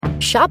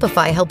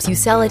Shopify helps you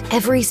sell at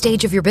every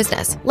stage of your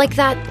business. Like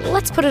that,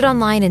 let's put it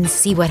online and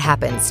see what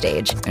happens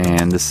stage.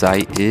 And the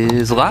site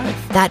is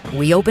live. That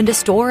we opened a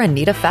store and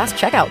need a fast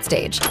checkout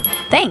stage.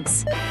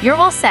 Thanks. You're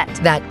all set.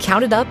 That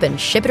count it up and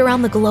ship it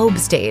around the globe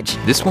stage.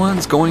 This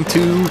one's going to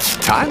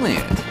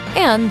Thailand.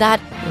 And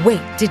that,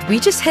 wait, did we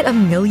just hit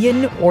 1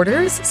 million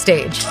orders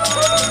stage?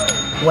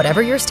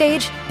 Whatever your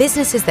stage,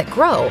 businesses that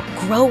grow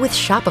with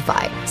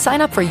Shopify.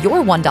 Sign up for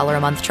your $1 a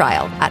month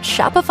trial at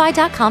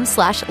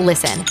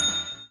shopify.com/listen.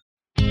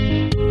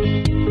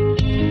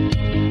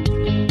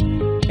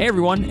 Hey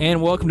everyone,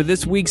 and welcome to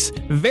this week's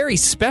very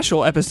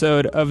special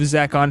episode of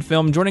Zach on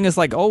Film. Joining us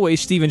like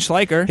always, Steven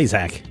Schleicher. Hey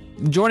Zach.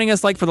 Joining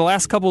us like for the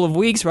last couple of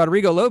weeks,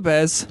 Rodrigo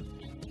Lopez.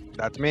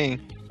 That's me.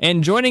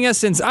 And joining us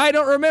since I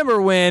don't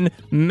remember when,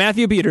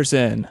 Matthew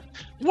Peterson.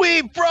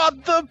 We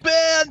brought the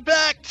band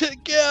back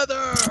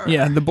together.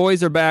 Yeah, the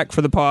boys are back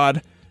for the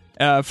pod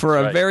for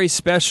a very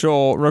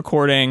special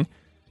recording.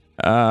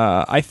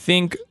 I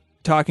think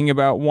talking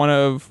about one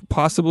of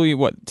possibly,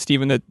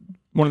 Steven,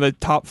 one of the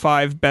top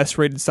 5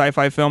 best-rated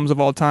sci-fi films of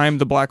all time,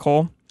 The Black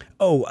Hole.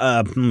 Oh,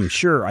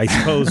 sure. I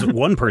suppose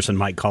one person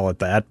might call it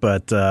that,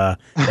 but I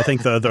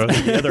think the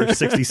other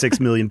 66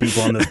 million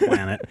people on this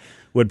planet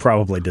would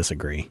probably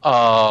disagree.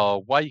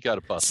 Oh, why you got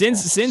to bust?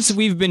 Since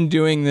we've been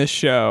doing this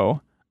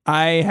show,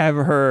 I have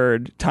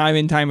heard time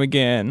and time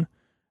again,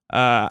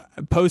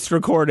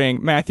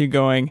 post-recording, Matthew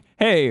going,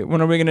 hey,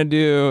 when are we going to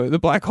do The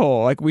Black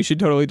Hole? Like, we should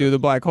totally do The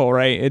Black Hole,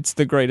 right? It's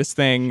the greatest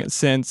thing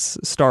since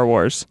Star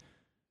Wars.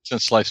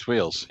 Since Sliced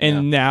Wheels.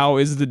 And now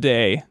is the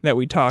day that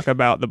we talk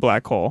about The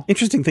Black Hole.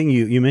 Interesting thing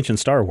you mentioned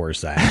Star Wars,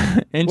 Zach.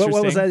 Interesting.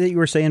 What was that you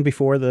were saying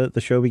before the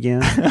show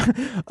began?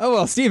 Oh,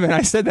 well, Steven,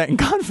 I said that in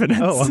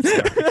confidence. Oh, I'm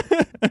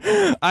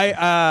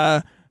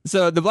sorry.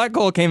 So The Black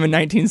Hole came in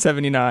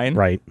 1979.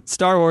 Right.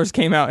 Star Wars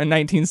came out in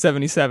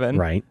 1977.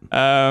 Right.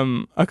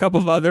 A couple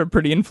of other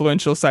pretty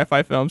influential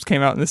sci-fi films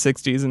came out in the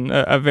 60s, and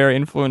a very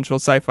influential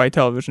sci-fi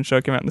television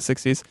show came out in the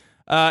 60s.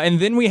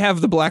 And then we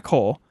have The Black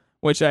Hole,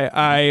 which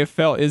I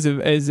felt is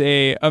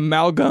a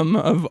amalgam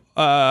of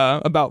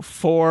about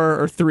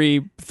 4 or 3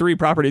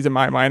 properties in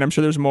my mind. I'm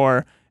sure there's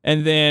more,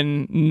 and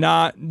then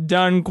not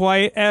done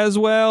quite as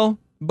well.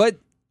 But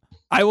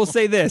I will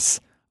say this.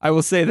 I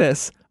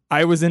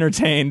was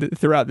entertained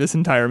throughout this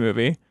entire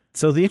movie.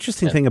 So the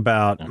interesting thing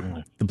about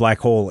The Black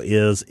Hole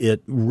is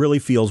it really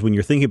feels, when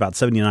you're thinking about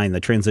 79, the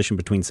transition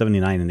between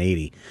 79 and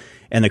 80,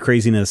 and the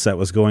craziness that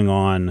was going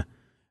on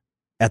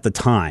at the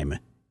time,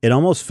 it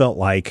almost felt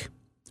like,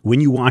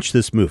 when you watch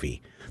this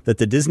movie, that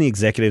the Disney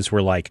executives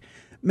were like,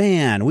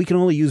 man, we can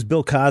only use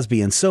Bill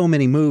Cosby in so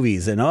many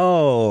movies, and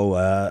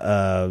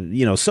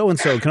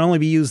so-and-so can only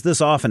be used this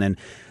often, and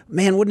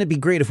man, wouldn't it be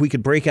great if we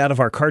could break out of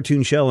our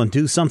cartoon shell and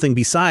do something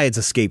besides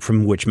Escape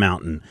from Witch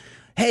Mountain?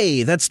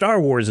 Hey, that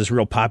Star Wars is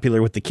real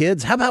popular with the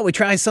kids. How about we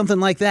try something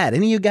like that?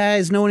 Any of you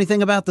guys know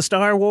anything about the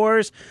Star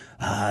Wars?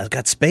 It's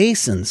got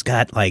space, and it's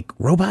got, like,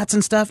 robots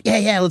and stuff.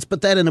 Yeah, let's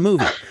put that in a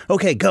movie.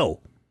 Okay, go.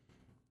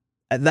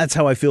 That's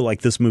how I feel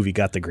like this movie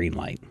got the green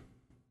light.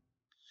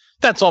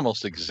 That's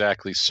almost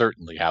exactly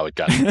certainly how it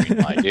got the green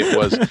light. It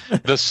was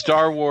the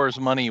Star Wars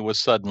money was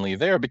suddenly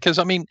there because,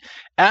 I mean,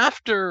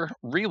 after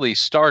really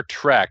Star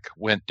Trek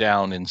went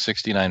down in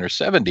 69 or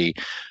 70,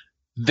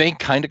 they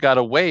kind of got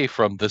away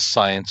from the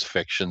science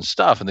fiction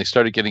stuff, and they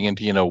started getting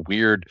into,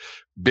 weird,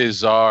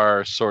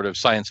 bizarre sort of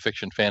science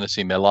fiction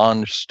fantasy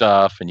melange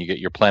stuff, and you get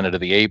your Planet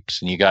of the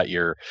Apes, and you got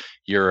your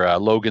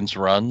Logan's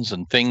Runs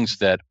and things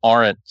that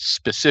aren't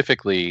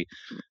specifically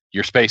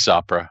your space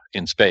opera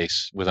in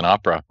space with an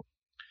opera.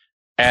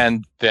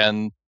 And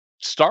then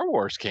Star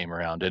Wars came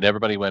around, and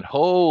everybody went,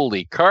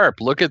 holy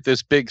carp, look at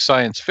this big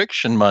science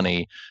fiction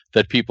money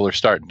that people are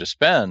starting to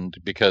spend,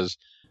 because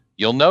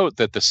you'll note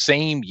that the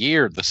same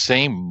year, the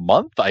same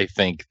month, I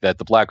think, that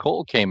The Black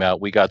Hole came out,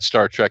 we got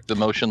Star Trek: The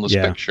Motionless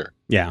Picture.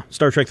 Yeah,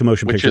 Star Trek: The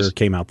Motion Picture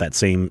came out that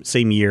same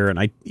year, and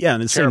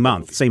the same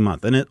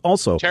month, and it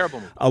also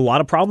a lot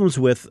of problems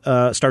with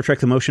Star Trek: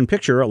 The Motion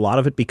Picture. A lot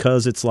of it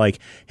because it's like,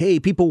 hey,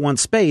 people want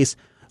space.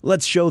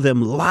 Let's show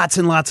them lots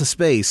and lots of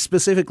space.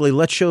 Specifically,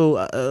 let's show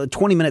a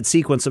 20-minute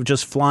sequence of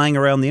just flying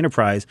around the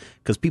Enterprise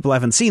because people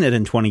haven't seen it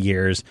in 20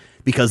 years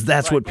because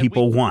that's what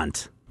people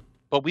want.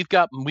 But we've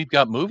got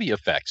movie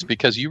effects,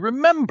 because you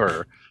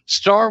remember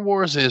Star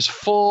Wars is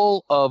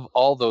full of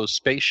all those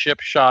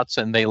spaceship shots,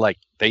 and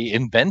they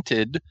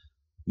invented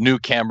new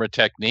camera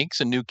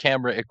techniques and new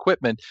camera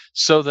equipment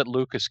so that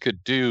Lucas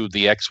could do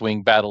the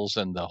X-Wing battles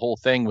and the whole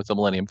thing with the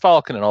Millennium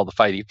Falcon and all the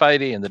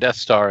fighty and the Death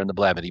Star and the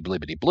blabbity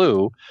blibbity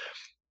blue.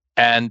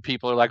 And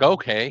people are like,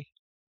 okay,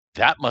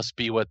 that must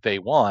be what they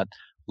want.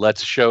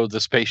 Let's show the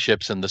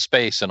spaceships and the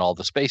space and all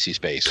the spacey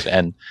space.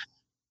 And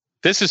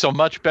this is a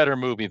much better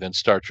movie than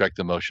Star Trek: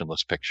 The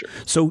Motionless Picture.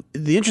 So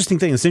the interesting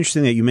thing, it's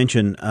interesting that you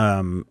mentioned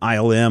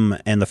ILM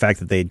and the fact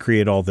that they had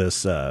created all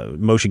this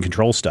motion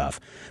control stuff,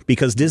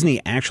 because Disney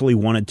actually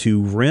wanted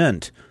to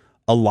rent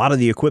a lot of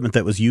the equipment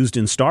that was used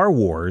in Star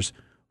Wars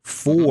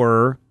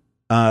for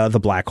The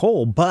Black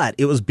Hole, but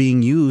it was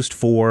being used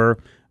for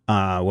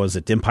Was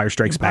it Empire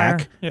Strikes Empire,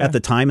 Back yeah. at the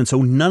time? And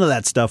so none of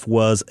that stuff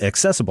was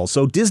accessible.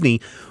 So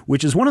Disney,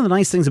 which is one of the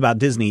nice things about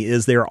Disney,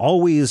 is they're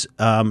always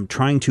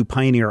trying to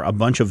pioneer a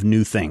bunch of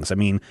new things. I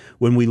mean,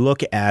 when we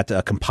look at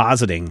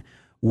compositing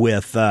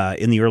with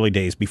in the early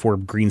days before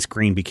green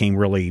screen became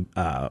really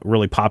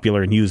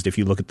popular and used. If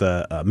you look at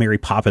the Mary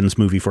Poppins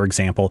movie, for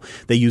example,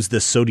 they used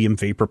this sodium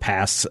vapor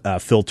pass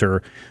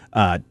filter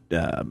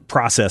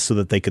process so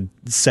that they could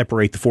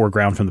separate the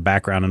foreground from the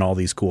background and all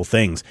these cool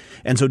things.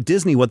 And so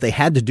Disney, what they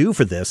had to do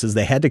for this is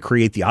they had to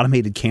create the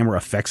automated camera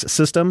effects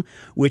system,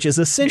 which is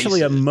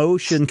essentially a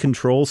motion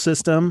control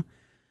system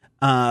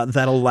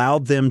that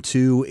allowed them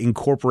to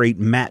incorporate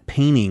matte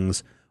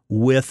paintings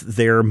with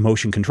their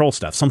motion control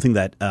stuff, something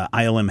that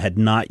ILM had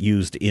not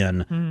used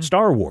in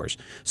Star Wars.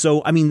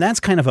 So, I mean, that's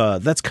kind of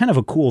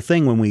a cool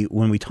thing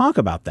when we talk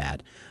about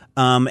that.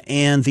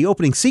 And the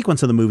opening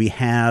sequence of the movie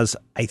has,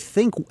 I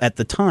think, at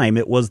the time,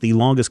 it was the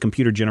longest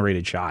computer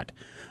generated shot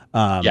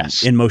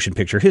in motion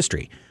picture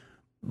history,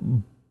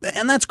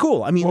 and that's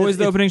cool. I mean, what was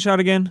the opening shot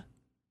again?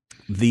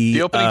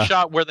 The opening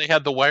shot where they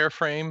had the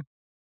wireframe.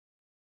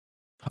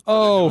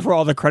 Oh, for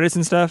all the credits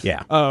and stuff?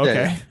 Yeah. Oh,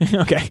 okay.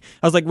 Yeah. Okay.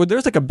 I was like, well,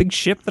 there's like a big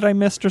ship that I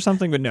missed or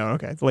something, but no,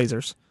 okay.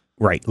 Lasers.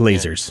 Right,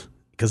 lasers.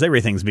 Because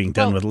everything's being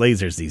done with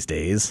lasers these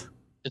days.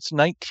 It's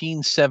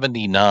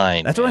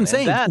 1979. That's what I'm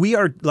saying. We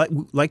are,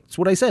 like that's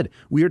what I said.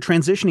 We are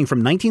transitioning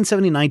from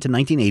 1979 to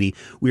 1980.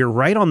 We are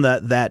right on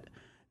that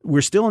we're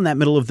still in that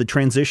middle of the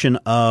transition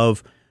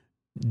of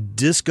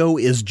disco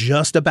is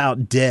just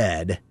about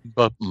dead,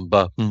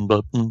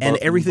 and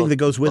everything that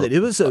goes with it.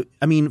 It was,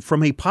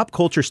 from a pop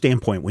culture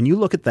standpoint, when you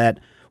look at that,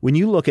 when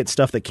you look at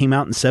stuff that came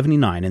out in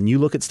 79 and you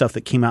look at stuff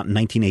that came out in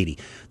 1980,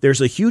 there's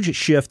a huge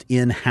shift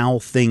in how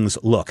things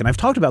look. And I've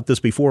talked about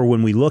this before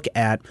when we look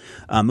at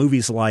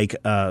movies like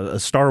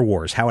Star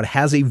Wars, how it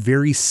has a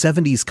very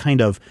 70s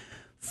kind of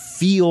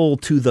feel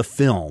to the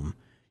film.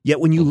 Yet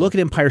when you look at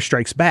Empire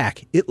Strikes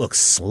Back, it looks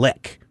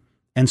slick,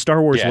 and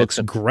Star Wars looks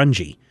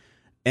grungy.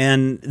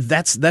 And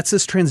that's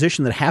this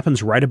transition that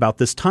happens right about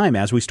this time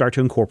as we start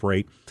to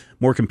incorporate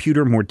more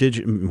computer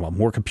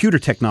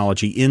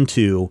technology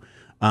into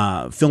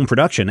film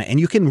production. And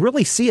you can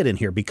really see it in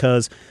here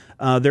because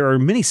there are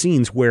many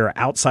scenes where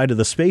outside of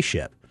the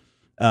spaceship,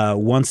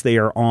 once they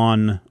are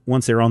on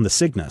the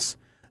Cygnus,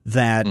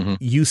 that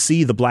you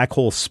see the black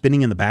hole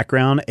spinning in the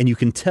background, and you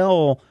can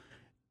tell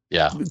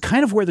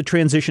kind of where the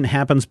transition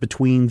happens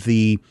between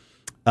the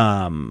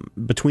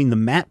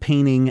matte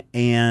painting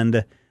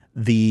and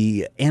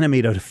the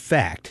animated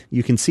effect.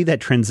 You can see that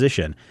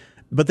transition,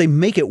 but they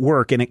make it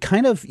work, and you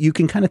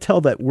can kind of tell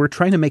that we're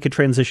trying to make a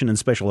transition in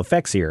special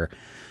effects here.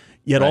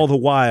 Yet all the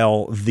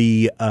while,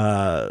 the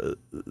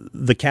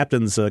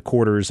captain's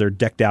quarters are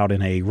decked out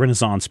in a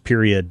Renaissance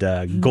period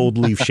gold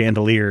leaf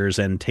chandeliers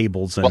and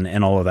tables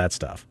and all of that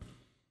stuff.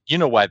 You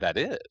know why that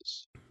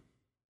is?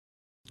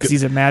 Because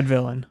he's a mad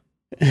villain.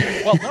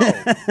 Well,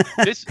 no.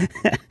 This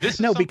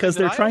is because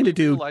they're trying to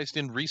do realized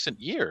in recent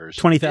years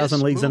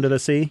 20,000 Leagues Under the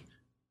Sea.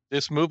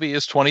 This movie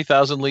is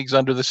 20,000 Leagues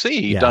Under the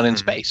Sea, done in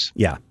space.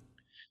 Yeah.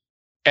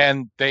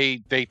 And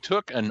they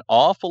took an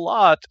awful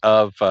lot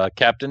of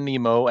Captain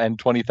Nemo and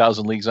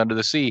 20,000 Leagues Under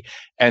the Sea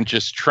and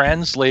just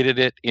translated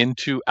it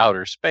into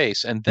outer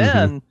space. And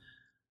then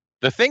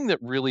the thing that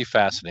really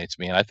fascinates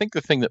me, and I think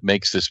the thing that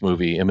makes this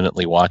movie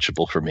eminently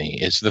watchable for me,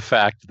 is the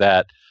fact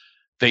that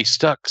they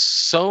stuck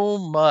so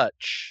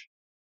much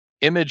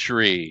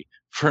imagery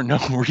for no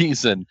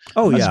reason.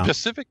 Oh, yeah.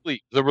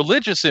 Specifically, the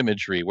religious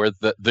imagery where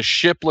the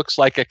ship looks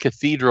like a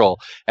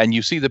cathedral and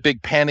you see the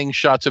big panning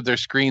shots of their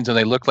screens and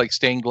they look like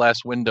stained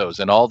glass windows,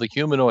 and all the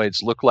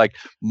humanoids look like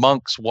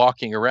monks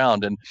walking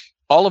around. And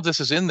all of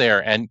this is in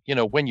there. And,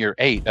 when you're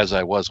 8, as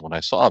I was when I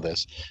saw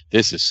this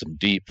is some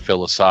deep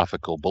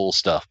philosophical bull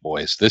stuff,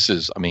 boys. This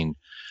is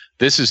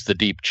the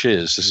deep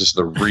chiz. This is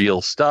the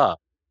real stuff.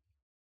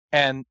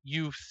 And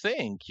you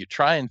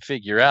try and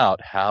figure out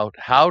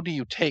how do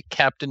you take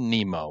Captain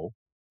Nemo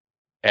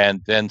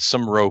and then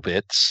some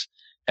robots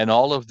and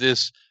all of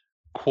this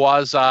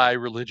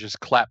quasi-religious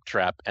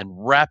claptrap and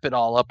wrap it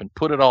all up and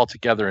put it all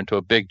together into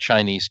a big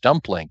Chinese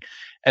dumpling.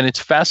 And it's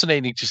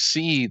fascinating to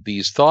see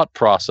these thought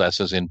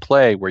processes in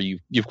play where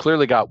you've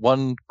clearly got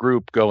one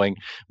group going,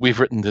 we've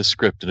written this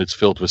script and it's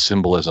filled with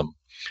symbolism,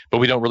 but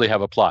we don't really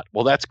have a plot.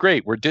 Well, that's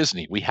great. We're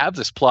Disney. We have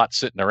this plot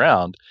sitting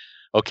around.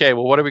 Okay,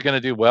 well, what are we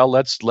going to do? Well,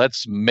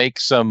 let's make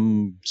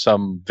some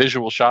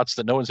visual shots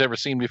that no one's ever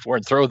seen before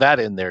and throw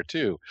that in there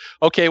too.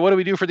 Okay, what do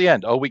we do for the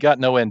end? Oh, we got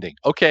no ending.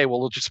 Okay, well,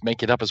 we'll just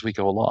make it up as we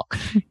go along.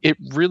 It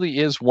really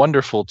is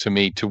wonderful to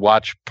me to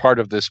watch part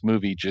of this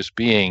movie just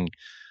being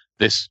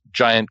this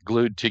giant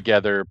glued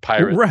together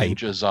pirate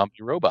ninja zombie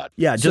robot.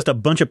 Yeah, just a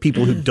bunch of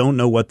people who don't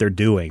know what they're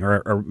doing.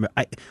 Or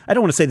I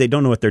don't want to say they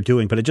don't know what they're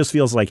doing, but it just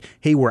feels like,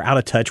 hey, we're out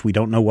of touch. We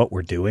don't know what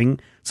we're doing.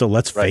 So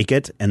let's fake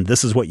it. And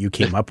this is what you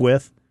came up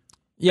with.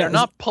 Yeah, They're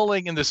not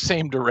pulling in the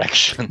same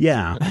direction.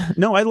 Yeah.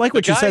 No, I like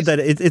what you said, that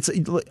it's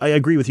I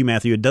agree with you,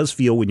 Matthew. It does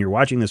feel when you're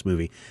watching this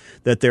movie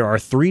that there are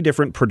three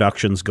different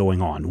productions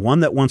going on. One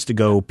that wants to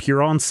go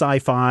pure on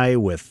sci-fi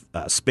with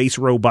space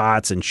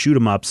robots and shoot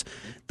 'em ups,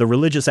 the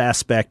religious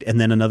aspect, and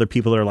then another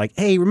people that are like,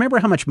 hey, remember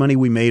how much money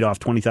we made off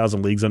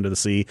 20,000 Leagues Under the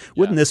Sea?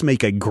 Wouldn't this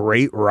make a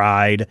great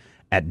ride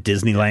at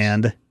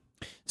Disneyland?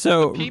 Yes.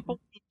 So the people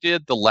who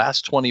did the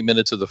last 20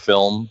 minutes of the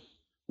film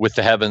with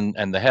the heaven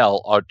and the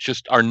hell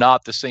are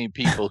not the same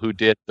people who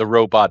did the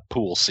robot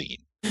pool scene.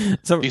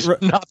 So these are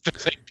not the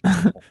same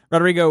people.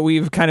 Rodrigo,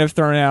 we've kind of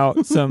thrown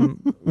out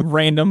some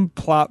random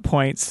plot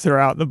points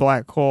throughout the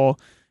black hole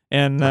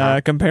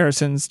and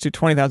comparisons to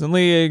 20,000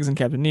 Leagues and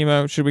Captain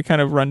Nemo. Should we kind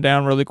of run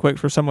down really quick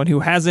for someone who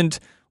hasn't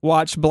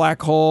watched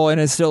Black Hole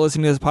and is still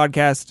listening to this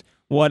podcast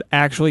what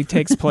actually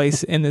takes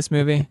place in this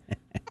movie?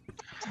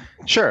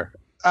 Sure.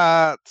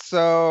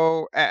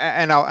 So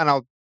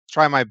I'll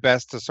try my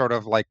best to sort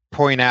of like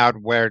point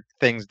out where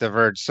things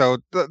diverge. So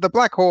the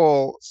black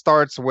hole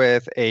starts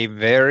with a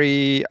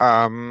very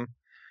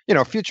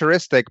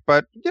futuristic,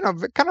 but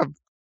kind of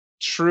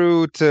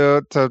true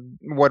to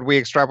what we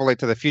extrapolate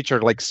to the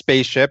future, like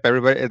spaceship.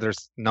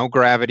 There's no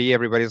gravity.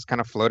 Everybody's kind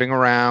of floating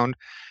around,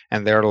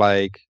 and they're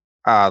like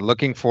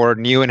looking for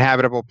new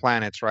inhabitable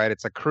planets. Right?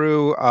 It's a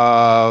crew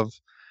of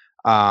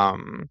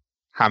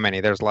how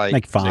many? There's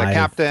like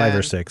five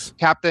or six.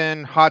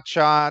 Captain,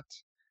 Hotshot,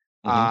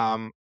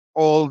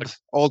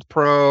 old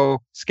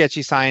pro,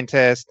 sketchy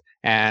scientist,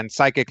 and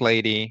psychic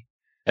lady,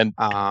 and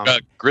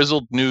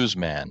grizzled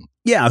newsman.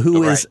 Yeah,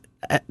 who is?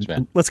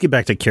 Let's get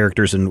back to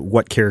characters and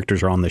what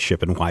characters are on the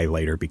ship and why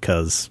later,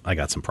 because I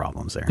got some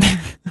problems there.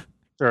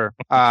 Sure.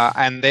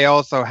 And they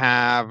also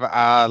have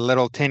a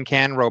little tin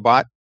can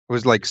robot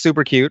who's like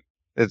super cute.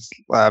 It's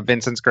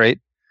Vincent's great.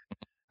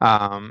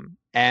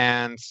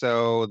 And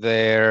so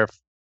they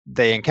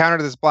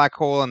encounter this black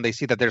hole and they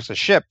see that there's a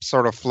ship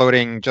sort of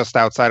floating just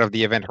outside of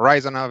the event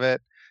horizon of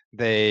it.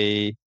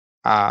 They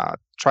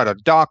try to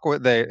dock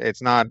with it.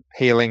 It's not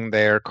hailing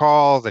their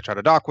calls. They try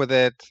to dock with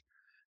it.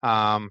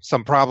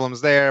 Some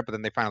problems there, but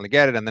then they finally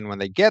get it. And then when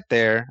they get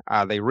there,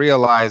 they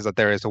realize that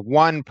there is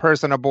one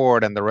person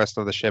aboard and the rest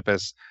of the ship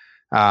is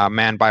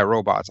manned by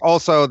robots.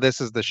 Also, this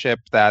is the ship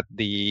that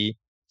the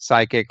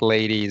psychic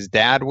lady's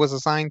dad was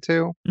assigned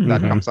to.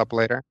 That comes up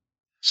later.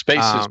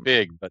 Space is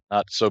big, but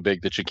not so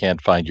big that you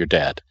can't find your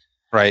dad.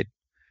 Right.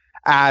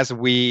 As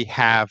we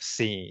have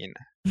seen.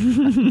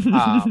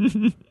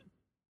 And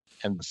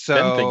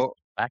so,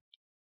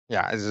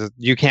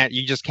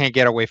 you just can't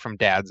get away from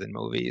dads in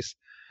movies.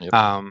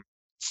 Yep.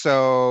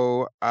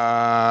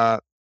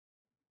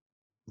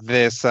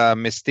 This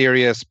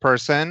mysterious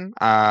person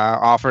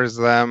offers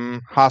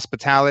them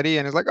hospitality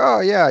and is like, oh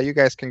yeah, you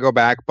guys can go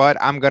back, but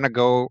I'm going to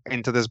go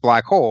into this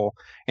black hole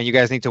and you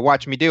guys need to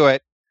watch me do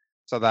it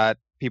so that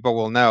people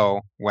will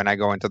know when I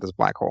go into this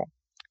black hole.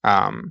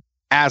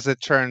 As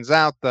it turns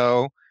out,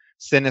 though,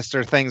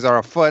 sinister things are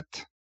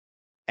afoot,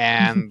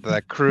 and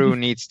the crew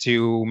needs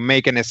to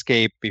make an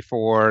escape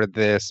before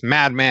this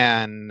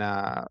madman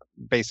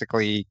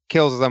basically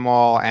kills them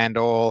all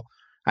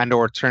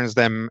or turns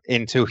them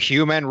into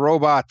human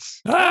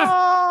robots.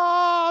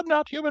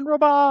 Not human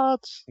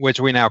robots, which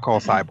we now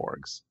call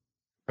cyborgs.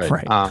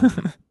 Right.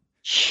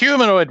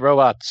 Humanoid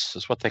robots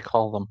is what they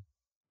call them.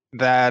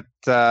 That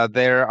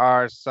there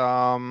are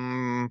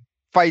some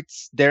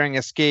fights, daring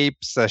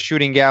escapes, a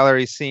shooting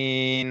gallery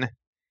scene,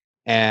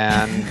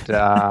 and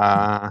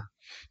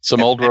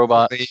some old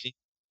robots.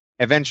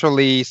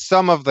 Eventually,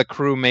 some of the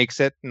crew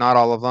makes it, not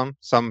all of them.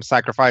 Some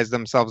sacrifice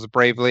themselves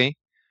bravely,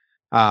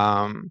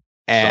 some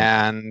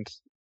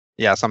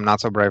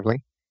not so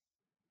bravely.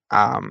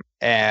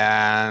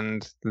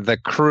 And the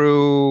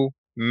crew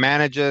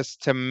manages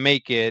to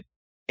make it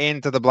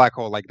into the black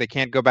hole. Like they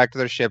can't go back to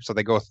their ship, so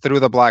they go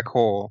through the black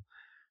hole.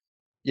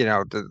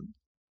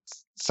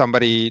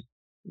 Somebody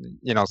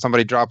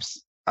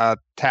drops a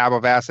tab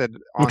of acid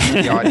onto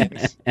the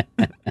audience,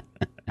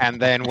 and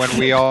then when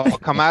we all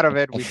come out of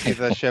it, we see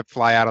the ship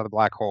fly out of the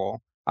black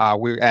hole.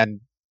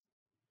 I'm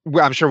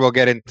sure we'll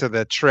get into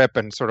the trip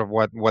and sort of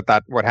what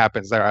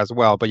happens there as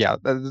well. But yeah,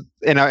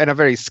 in a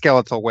very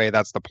skeletal way,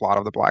 that's the plot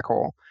of the black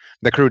hole.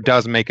 The crew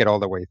does make it all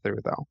the way through,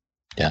 though.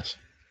 Yes.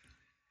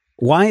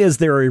 Why is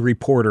there a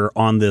reporter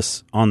on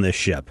this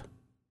ship?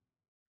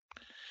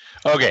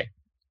 Okay,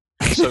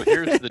 so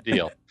here's the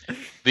deal.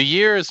 The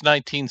year is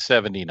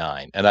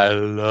 1979, and I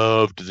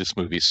loved this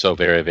movie so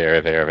very,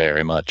 very, very,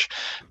 very much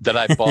that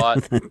I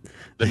bought the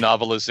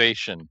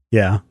novelization.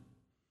 Yeah,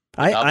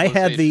 I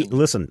had the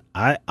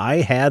I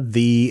had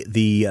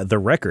the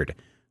record,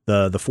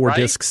 the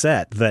 4-disc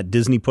set that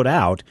Disney put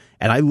out,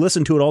 and I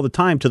listened to it all the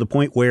time to the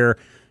point where,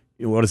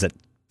 what is it?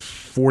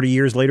 40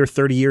 years later,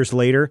 30 years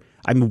later,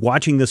 I'm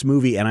watching this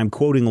movie and I'm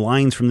quoting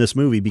lines from this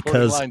movie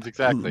because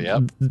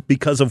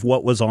of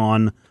what was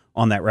on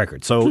that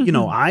record. So,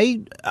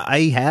 I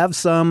have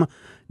some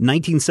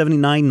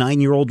 1979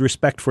 9-year-old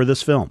respect for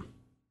this film.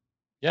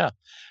 Yeah.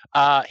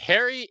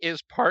 Harry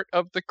is part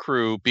of the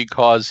crew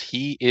because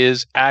he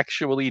is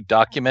actually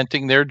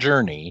documenting their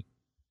journey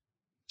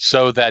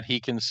so that he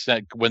can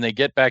send when they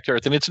get back to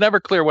Earth. And it's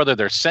never clear whether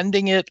they're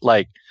sending it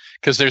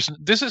because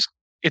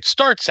it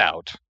starts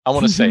out, I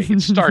want to say,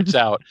 it starts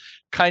out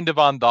kind of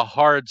on the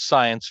hard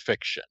science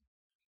fiction.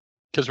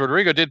 Because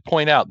Rodrigo did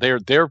point out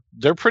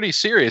they're pretty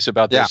serious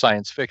about their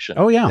science fiction.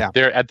 Oh yeah.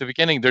 They're at the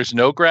beginning. There's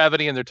no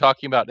gravity, and they're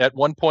talking about at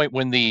one point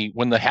when the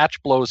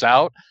hatch blows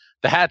out,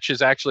 the hatch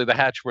is actually the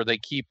hatch where they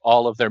keep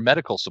all of their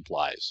medical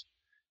supplies.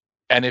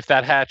 And if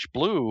that hatch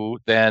blew,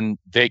 then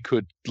they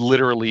could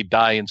literally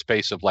die in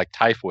space of like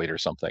typhoid or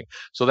something.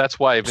 So that's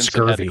why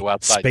Vincent had to go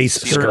outside. Space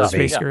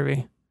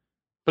scurvy.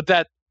 But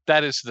that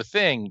is the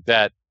thing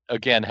that,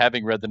 again,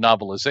 having read the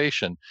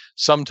novelization,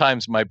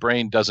 sometimes my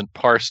brain doesn't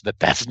parse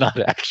that's not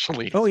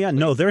actually. Oh yeah,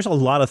 no, there's a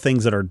lot of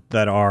things that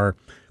are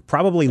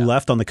probably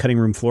left on the cutting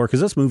room floor because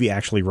this movie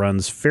actually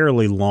runs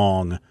fairly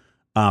long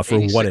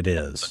for what it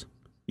is.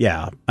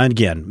 Yeah, and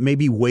again,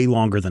 maybe way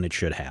longer than it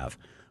should have.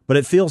 But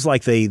it feels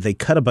like they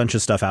cut a bunch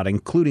of stuff out,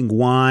 including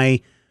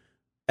why.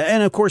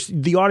 And of course,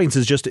 the audience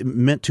is just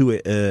meant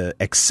to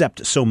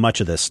accept so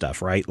much of this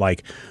stuff, right?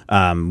 Like,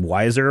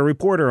 why is there a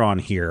reporter on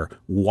here?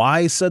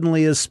 Why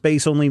suddenly is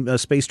space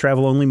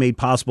travel only made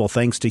possible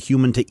thanks to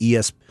human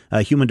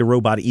to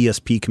robot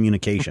ESP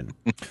communication?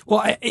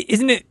 Well,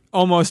 isn't it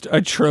almost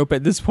a trope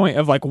at this point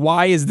of like,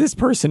 why is this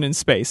person in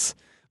space?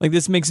 Like,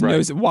 this makes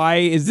no sense. Why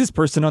is this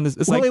person on this?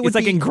 It's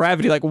like in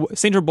Gravity. Like,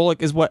 Sandra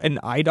Bullock is an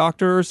eye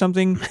doctor or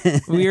something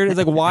weird. It's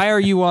like, why are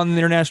you on the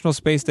International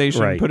Space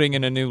Station putting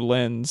in a new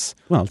lens?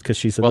 Well, because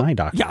she's an eye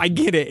doctor. Yeah, I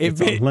get it.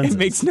 It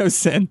makes no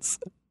sense.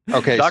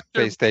 Okay,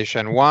 Space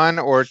Station 1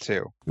 or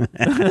 2? 1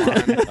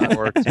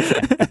 or 2.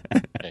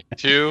 Okay,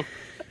 2 or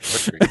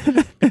 3.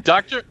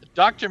 Dr.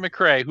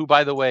 McCrae, who,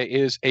 by the way,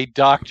 is a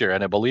doctor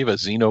and I believe a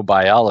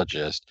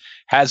xenobiologist,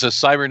 has a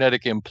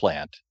cybernetic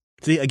implant.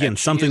 See, again,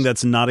 something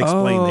that's not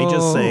explained. They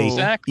just say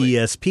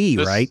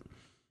ESP, right?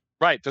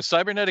 Right. The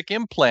cybernetic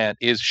implant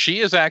she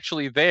is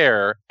actually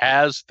there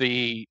as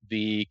the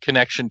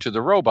connection to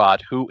the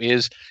robot, who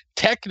is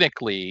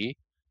technically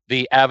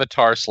the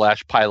avatar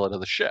 / pilot of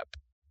the ship.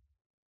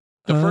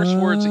 The first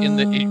words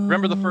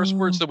remember the first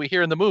words that we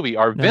hear in the movie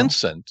are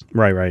Vincent,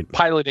 right,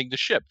 piloting the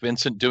ship.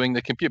 Vincent doing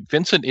the compute.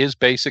 Vincent is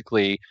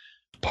basically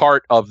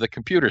part of the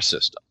computer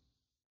system.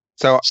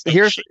 So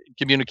here's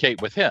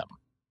communicate with him.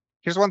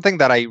 Here's one thing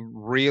that I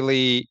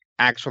really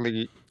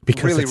actually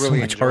because really, it's really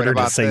so much harder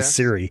to say this.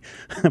 Siri,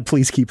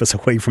 please keep us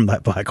away from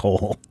that black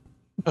hole.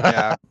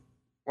 Yeah.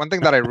 One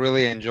thing that I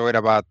really enjoyed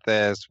about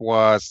this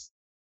was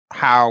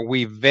how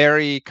we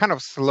very kind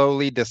of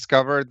slowly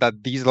discovered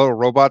that these little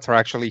robots are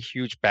actually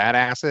huge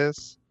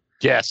badasses.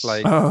 Yes.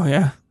 Like, oh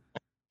yeah.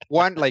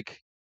 One like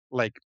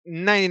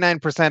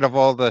 99% of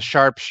all the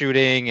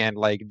sharpshooting and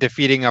like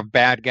defeating of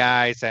bad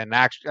guys and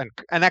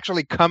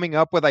actually coming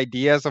up with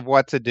ideas of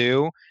what to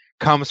do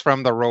comes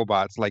from the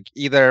robots, like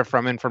either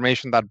from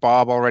information that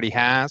Bob already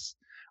has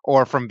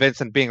or from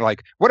Vincent being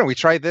like, why don't we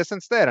try this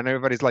instead? And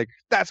everybody's like,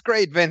 that's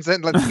great,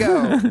 Vincent, let's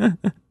go.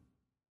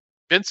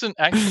 Vincent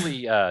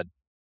actually,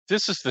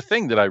 this is the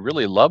thing that I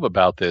really love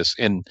about this.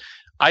 And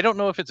I don't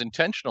know if it's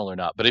intentional or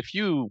not, but if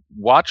you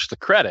watch the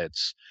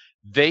credits,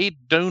 they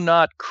do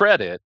not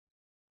credit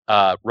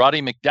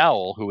Roddy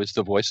McDowall, who is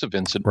the voice of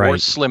Vincent, or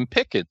Slim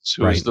Pickens,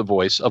 who is the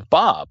voice of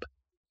Bob.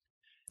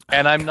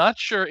 And I'm not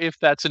sure if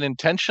that's an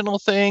intentional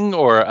thing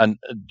or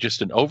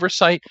just an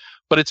oversight,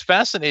 but it's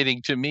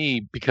fascinating to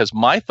me because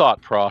my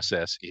thought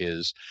process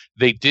is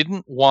they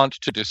didn't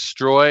want to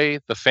destroy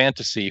the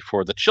fantasy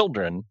for the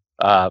children,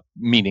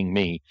 meaning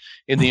me,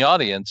 in the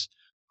audience,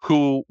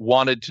 who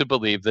wanted to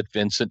believe that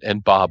Vincent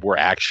and Bob were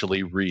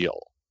actually real.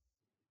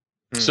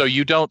 So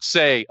you don't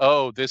say,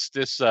 "Oh, this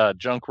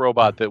junk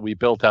robot that we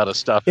built out of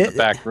stuff in the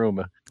back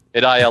room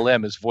at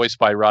ILM is voiced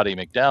by Roddy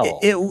McDowall."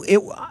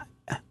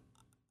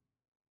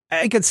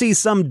 I could see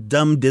some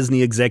dumb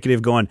Disney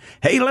executive going,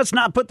 "Hey, let's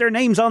not put their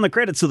names on the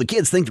credits so the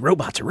kids think the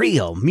robots are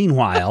real."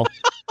 Meanwhile,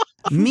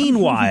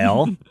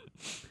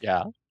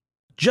 yeah,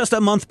 just a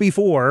month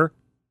before,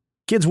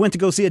 kids went to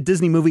go see a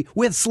Disney movie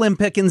with Slim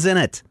Pickens in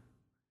it.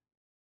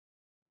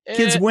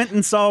 Kids went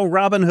and saw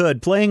Robin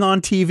Hood playing on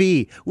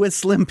TV with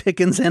Slim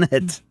Pickens in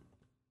it.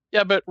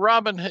 Yeah, but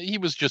Robin, he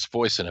was just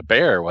voicing a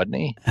bear, wasn't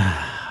he?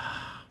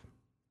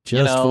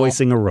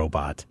 Voicing a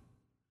robot.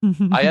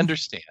 I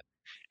understand.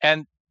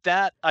 And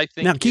that, I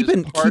think, now keep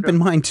in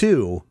mind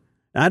too.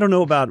 I don't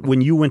know about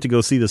when you went to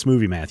go see this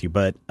movie, Matthew,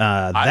 but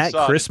that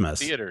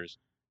Christmas, it in theaters.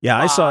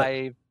 Yeah, I saw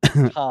it.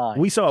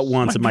 We saw it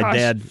once, and my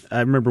dad.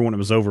 I remember when it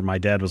was over, my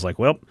dad was like,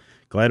 "Well,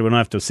 glad we don't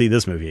have to see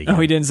this movie again." Oh,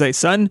 he didn't say,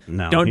 "Son,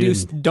 no,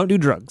 don't do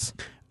drugs."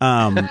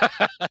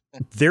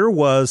 There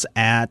was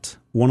at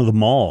one of the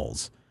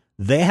malls.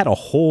 They had a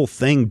whole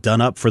thing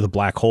done up for the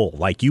black hole.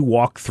 Like you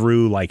walk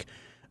through, like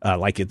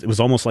it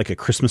was almost like a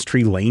Christmas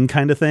tree lane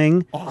kind of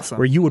thing. Awesome.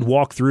 Where you would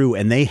walk through,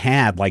 and they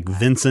had like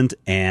Vincent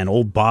and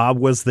old Bob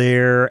was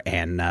there,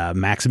 and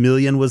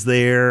Maximilian was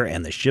there,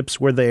 and the ships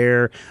were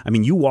there. I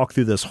mean, you walk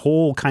through this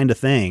whole kind of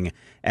thing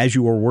as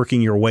you were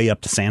working your way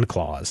up to Santa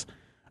Claus.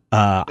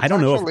 I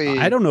don't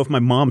know if my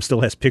mom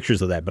still has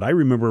pictures of that, but I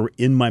remember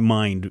in my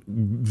mind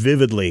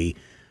vividly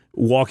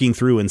walking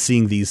through and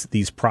seeing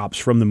these props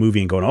from the movie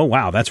and going, oh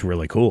wow, that's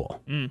really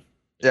cool.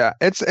 Yeah,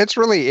 it's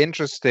really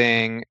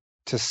interesting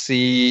to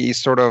see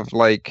sort of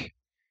like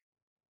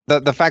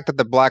the fact that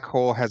the black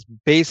hole has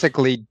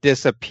basically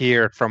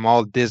disappeared from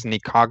all Disney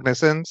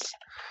cognizance.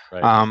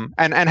 Right.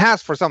 And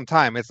has for some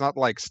time. It's not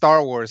like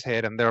Star Wars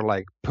hit and they're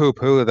like poo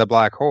the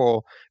black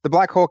hole. The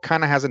black hole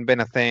kind of hasn't been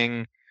a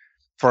thing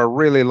for a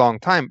really long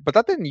time, but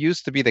that didn't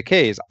used to be the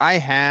case. I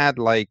had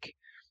like,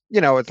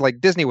 it's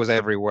like Disney was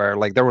everywhere.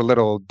 Like there were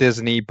little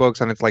Disney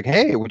books and it's like,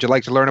 hey, would you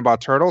like to learn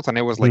about turtles? And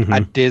it was like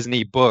a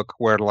Disney book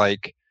where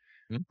like,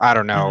 I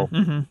don't know,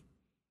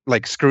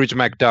 like Scrooge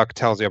McDuck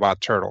tells you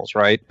about turtles,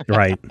 right?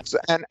 Right. So,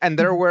 and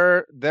there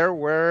were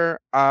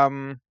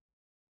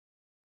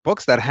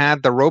books that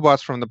had the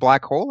robots from the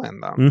black hole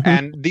in them.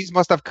 And these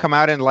must have come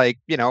out in like,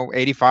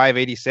 85,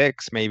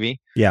 86 maybe.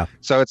 Yeah.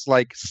 So it's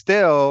like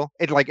still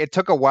it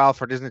took a while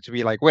for Disney to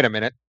be like, wait a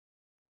minute,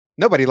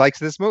 nobody likes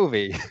this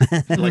movie.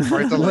 Like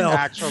for it to like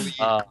actually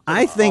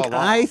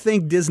I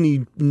think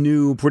Disney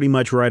knew pretty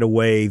much right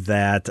away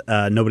that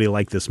nobody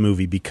liked this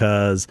movie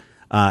because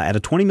at a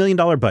 $20 million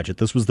budget,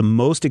 this was the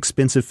most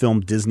expensive film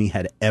Disney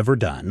had ever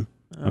done.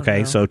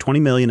 Okay, so $20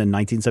 million in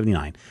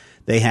 1979.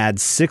 They had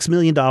 $6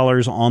 million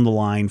on the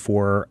line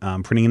for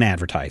printing and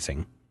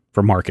advertising,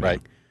 for marketing.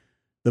 Right.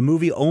 The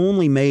movie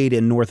only made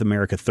in North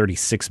America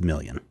 $36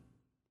 million,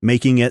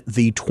 making it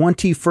the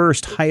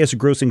 21st highest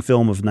grossing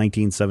film of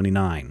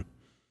 1979.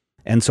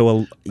 And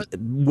so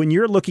when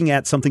you're looking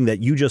at something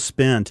that you just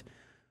spent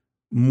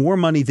more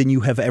money than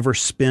you have ever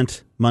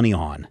spent money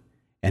on,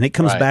 and it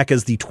comes back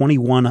as the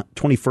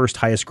 21st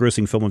highest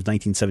grossing film of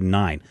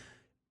 1979,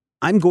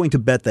 I'm going to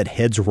bet that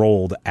heads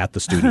rolled at the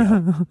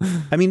studio.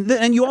 I mean,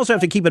 and you also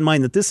have to keep in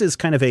mind that this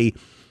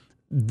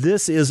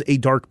is a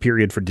dark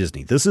period for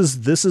Disney. This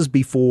is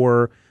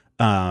before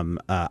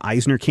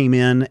Eisner came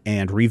in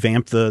and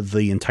revamped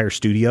the entire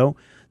studio.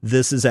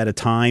 This is at a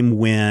time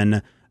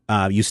when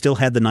you still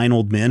had the 9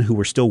 old men who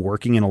were still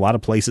working in a lot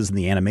of places in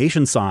the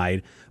animation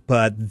side,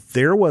 but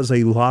there was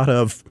a lot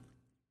of,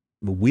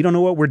 we don't know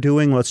what we're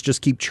doing. Let's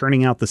just keep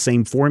churning out the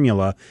same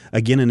formula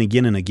again and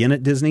again and again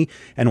at Disney.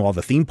 And while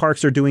the theme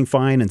parks are doing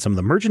fine and some of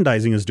the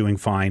merchandising is doing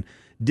fine,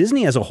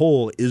 Disney as a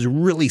whole is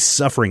really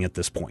suffering at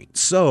this point.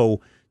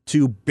 So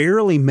to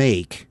barely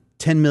make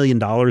 $10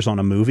 million on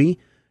a movie,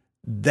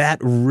 that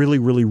really,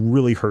 really,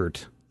 really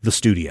hurt the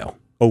studio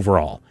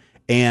overall.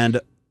 And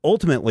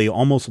ultimately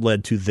almost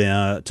led to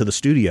the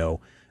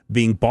studio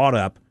being bought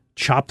up,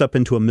 chopped up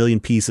into 1 million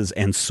pieces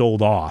and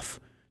sold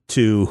off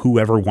to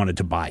whoever wanted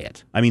to buy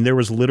it. I mean, there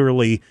was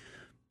literally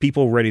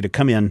people ready to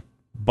come in,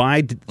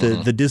 buy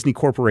the Disney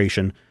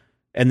Corporation,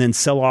 and then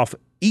sell off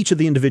each of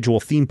the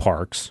individual theme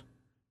parks,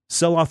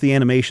 sell off the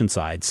animation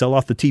side, sell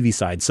off the TV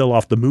side, sell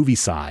off the movie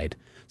side,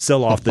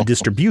 sell off the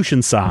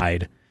distribution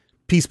side,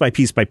 piece by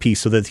piece by piece,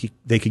 so that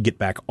they could get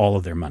back all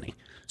of their money.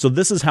 So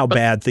this is how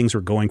bad things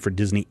were going for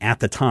Disney at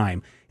the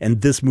time,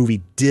 and this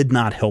movie did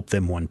not help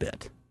them one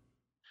bit.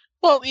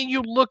 Well,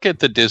 you look at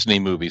the Disney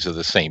movies of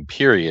the same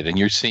period, and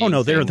you're seeing. Oh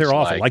no, they're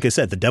awful. Like I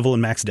said, The Devil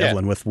and Max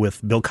Devlin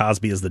with Bill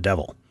Cosby as the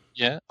devil.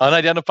 Yeah,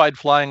 Unidentified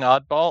Flying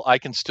Oddball. I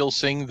can still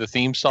sing the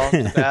theme song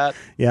to that.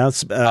 Yeah,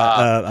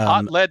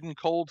 Hot Lead and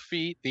Cold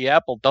Feet, The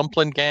Apple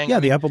Dumpling Gang.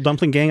 Yeah, The Apple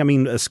Dumpling Gang. I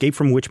mean, Escape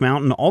from Witch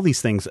Mountain. All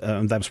these things.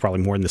 That was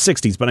probably more in the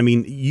 '60s, but I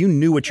mean, you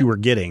knew what you were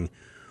getting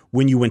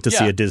when you went to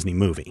see a Disney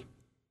movie.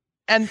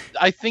 And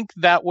I think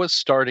that was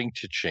starting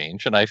to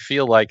change, and I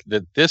feel like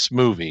that this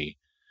movie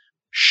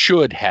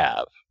should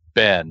have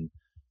been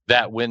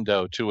that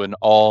window to an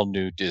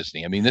all-new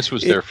Disney. I mean, this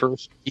was their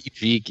first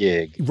PG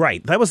gig.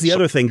 Right. That was the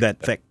other thing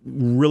that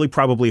really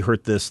probably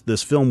hurt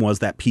this film was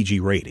that PG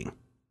rating.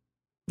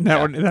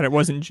 That it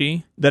wasn't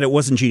G? That it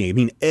wasn't G. I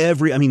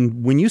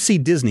mean, when you see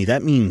Disney,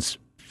 that means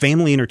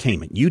family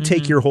entertainment. You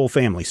take your whole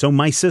family. So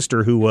my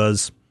sister, who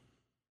was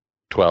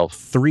 12.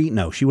 3,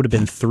 no, she would have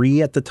been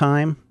 3 at the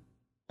time.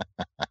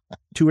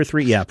 2 or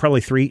 3, yeah,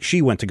 probably 3.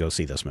 She went to go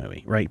see this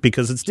movie, right?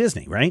 Because it's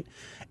Disney, right?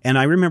 And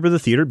I remember the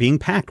theater being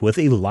packed with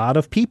a lot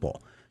of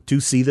people to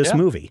see this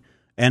movie.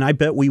 And I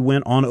bet we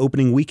went on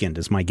opening weekend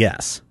is my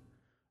guess.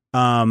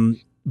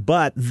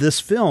 But this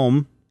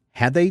film,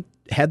 had they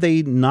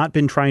not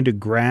been trying to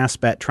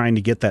grasp at trying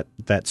to get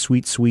that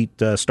sweet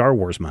Star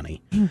Wars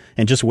money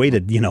and just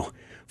waited,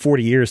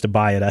 40 years to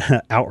buy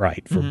it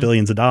outright for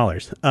billions of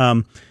dollars.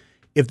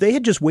 If they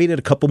had just waited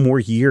a couple more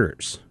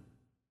years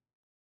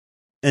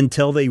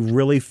until they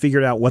really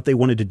figured out what they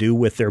wanted to do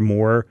with their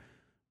more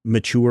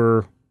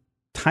mature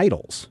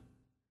titles,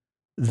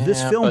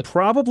 this film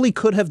probably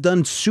could have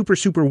done super,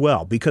 super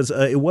well, because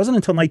it wasn't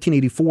until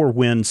 1984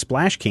 when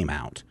Splash came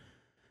out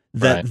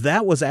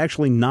that was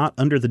actually not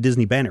under the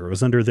Disney banner. It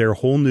was under their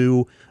whole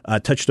new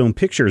Touchstone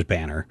Pictures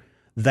banner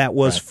that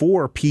was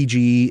for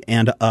PG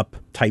and up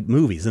type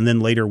movies. And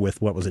then later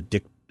with, what was it,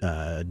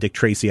 Dick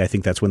Tracy, I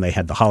think that's when they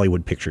had the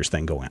Hollywood Pictures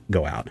thing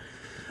go out.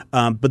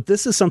 But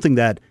this is something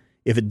that,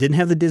 if it didn't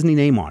have the Disney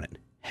name on it,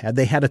 had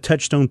they had a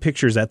Touchstone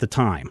Pictures at the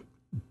time,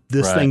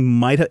 this thing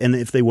might have, and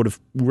if they would have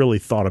really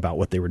thought about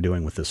what they were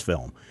doing with this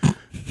film,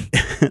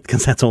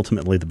 because that's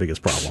ultimately the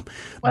biggest problem.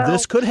 Well,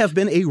 this could have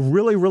been a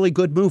really, really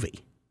good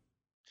movie.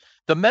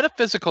 The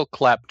metaphysical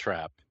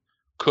claptrap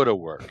could have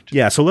worked.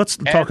 Yeah, so let's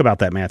talk about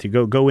that, Matthew.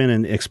 Go in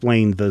and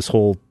explain this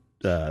whole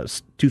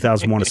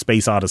 2001: A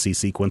Space Odyssey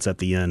sequence at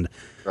the end.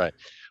 Right.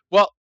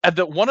 Well,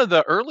 one of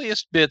the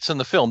earliest bits in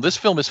the film, this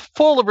film is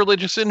full of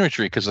religious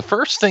imagery because the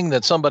first thing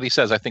that somebody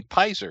says, I think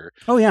Pizer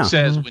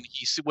says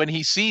when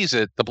he sees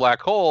it, the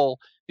black hole,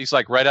 he's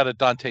like right out of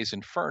Dante's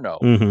Inferno.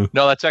 Mm-hmm.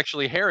 No, that's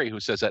actually Harry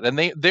who says that.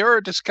 And there are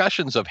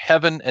discussions of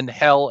heaven and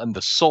hell and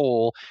the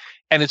soul.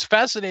 And it's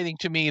fascinating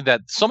to me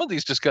that some of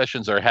these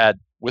discussions are had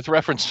with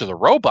reference to the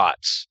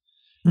robots,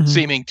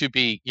 seeming to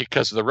be,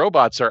 because the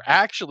robots are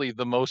actually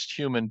the most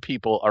human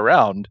people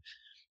around.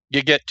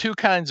 You get two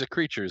kinds of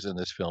creatures in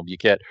this film. You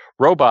get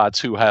robots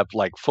who have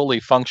like fully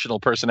functional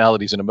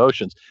personalities and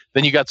emotions.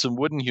 Then you got some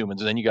wooden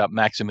humans, and then you got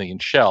Maximilian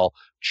Schell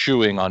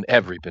chewing on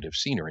every bit of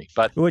scenery.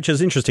 But which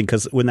is interesting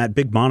because when that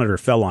big monitor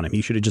fell on him,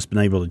 he should have just been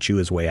able to chew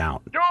his way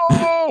out.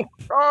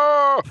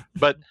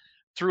 But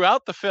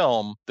throughout the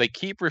film, they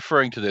keep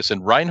referring to this,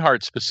 and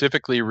Reinhardt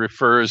specifically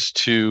refers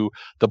to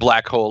the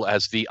black hole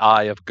as the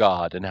eye of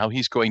God and how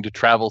he's going to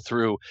travel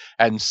through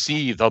and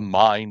see the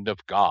mind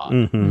of God.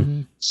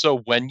 Mm-hmm. So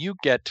when you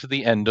get to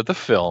the end of the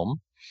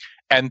film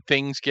and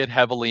things get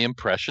heavily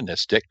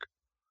impressionistic,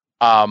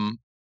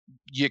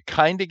 you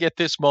kind of get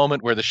this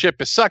moment where the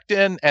ship is sucked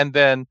in, and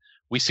then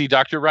we see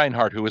Dr.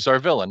 Reinhardt, who is our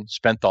villain,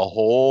 spent the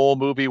whole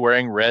movie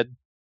wearing red,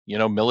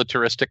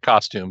 militaristic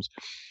costumes,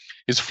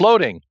 is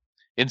floating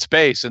in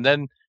space, and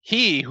then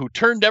he, who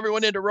turned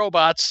everyone into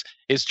robots,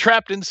 is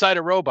trapped inside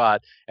a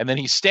robot, and then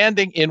he's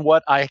standing in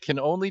what I can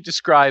only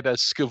describe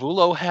as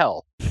Scavulo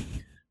hell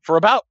for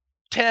about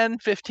 10,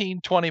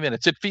 15, 20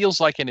 minutes. It feels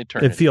like an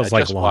eternity. It feels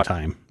like a long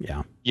time.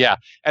 Yeah. Yeah.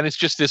 And it's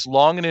just this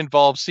long and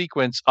involved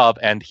sequence of,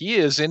 and he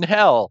is in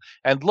hell.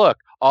 And look,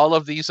 all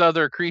of these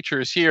other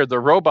creatures here, the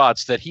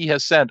robots that he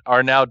has sent,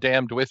 are now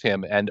damned with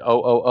him. And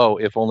oh,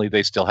 if only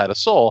they still had a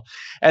soul.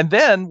 And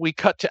then we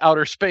cut to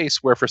outer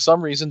space where for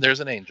some reason there's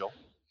an angel.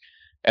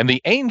 And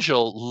the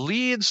angel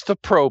leads the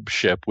probe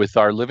ship with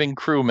our living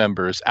crew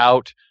members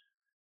out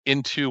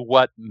into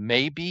what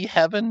may be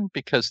heaven,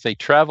 because they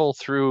travel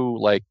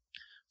through like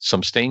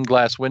some stained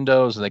glass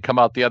windows and they come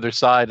out the other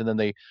side, and then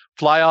they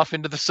fly off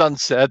into the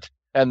sunset,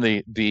 and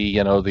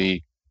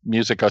the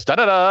music goes da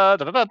da da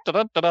da da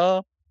da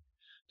da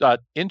da.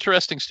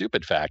 Interesting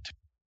stupid fact.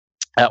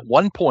 At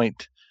one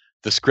point,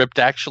 the script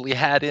actually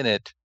had in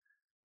it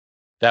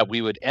that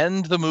we would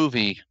end the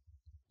movie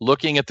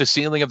looking at the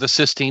ceiling of the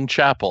Sistine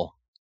Chapel,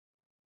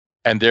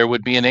 and there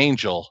would be an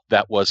angel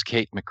that was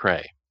Kate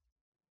McRae.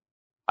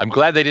 I'm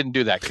glad they didn't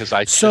do that, because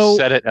I just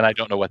said it and I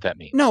don't know what that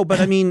means. No, but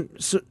I mean,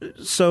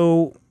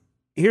 so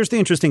here's the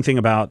interesting thing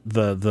about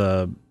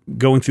the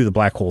going through the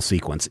black hole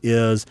sequence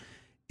is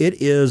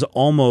it is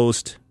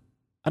almost,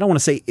 I don't want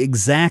to say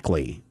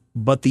exactly,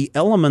 but the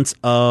elements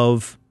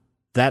of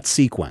that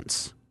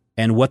sequence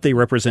and what they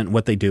represent,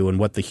 what they do, and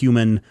what the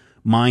human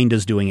mind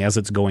is doing as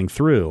it's going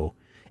through.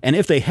 And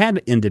if they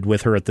had ended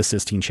with her at the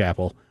Sistine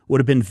Chapel,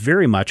 would have been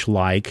very much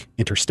like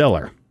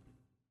Interstellar.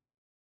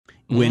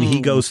 When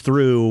he goes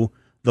through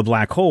the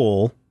black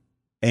hole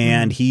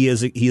and he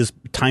is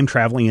time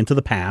traveling into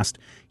the past,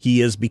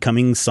 he is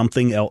becoming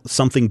something else,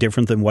 something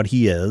different than what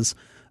he is.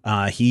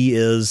 He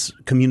is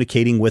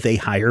communicating with a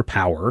higher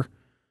power.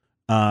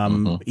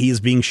 He is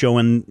being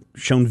shown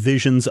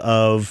visions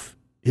of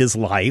his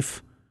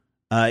life.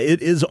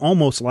 It is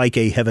almost like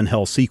a heaven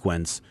hell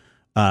sequence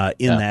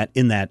in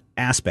that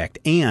aspect.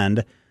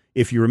 And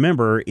if you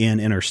remember in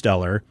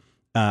Interstellar,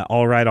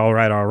 all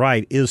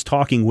right is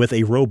talking with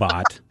a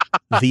robot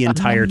the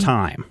entire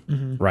time,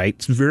 right?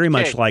 It's very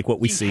much like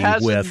what we see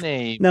with. A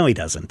name. No, he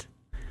doesn't.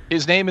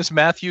 His name is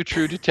Matthew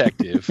True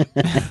Detective.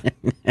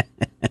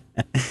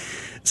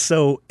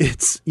 So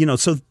it's,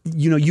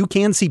 you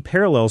can see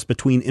parallels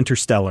between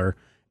Interstellar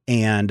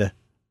and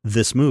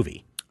this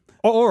movie.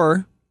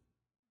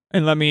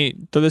 And let me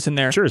throw this in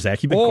there. Sure,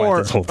 Zach, you've been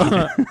quiet this whole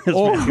time.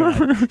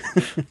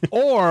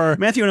 Or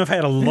Matthew and I've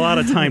had a lot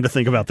of time to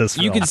think about this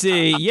film. You could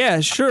say, yeah,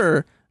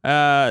 sure.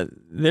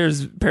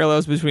 There's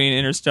parallels between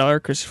Interstellar,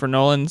 Christopher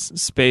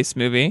Nolan's space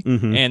movie,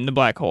 and The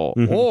Black Hole.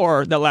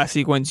 Or that last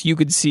sequence, you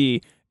could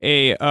see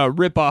a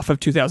rip-off of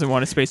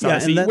 2001: A Space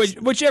Odyssey.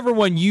 Whichever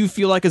one you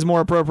feel like is more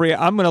appropriate,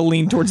 I'm going to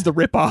lean towards the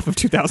rip-off of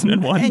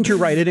 2001. And you're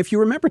right. And if you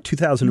remember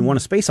 2001: A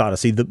Space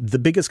Odyssey, the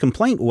biggest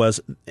complaint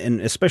was,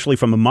 and especially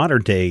from a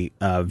modern-day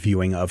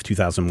viewing of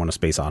 2001: A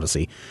Space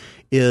Odyssey,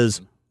 is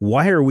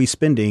why are we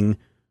spending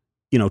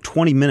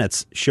 20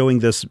 minutes showing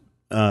this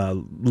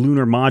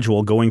lunar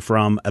module going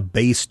from a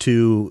base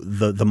to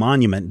the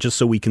monument just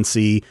so we can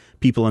see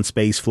people in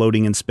space,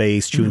 floating in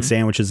space, chewing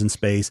sandwiches in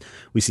space.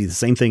 We see the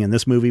same thing in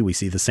this movie. We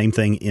see the same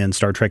thing in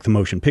Star Trek: The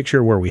Motion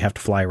Picture, where we have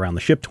to fly around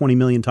the ship 20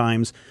 million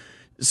times.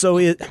 So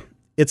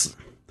it's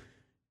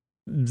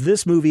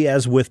this movie,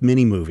 as with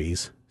many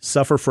movies,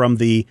 suffer from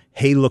the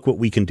 "hey, look what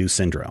we can do"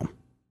 syndrome,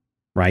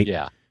 right?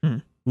 Yeah.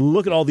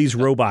 Look at all these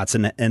robots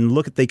and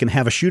look at, they can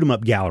have a shoot 'em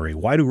up gallery.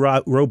 Why do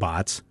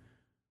robots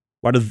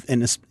Why do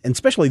and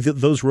especially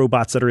those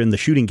robots that are in the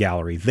shooting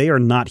gallery? They are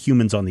not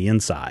humans on the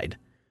inside.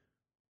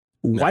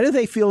 Why do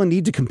they feel a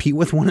need to compete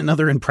with one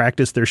another and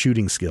practice their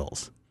shooting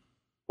skills?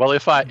 Well,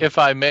 if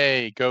I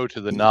may go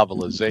to the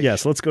novelization.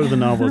 Yes, let's go to the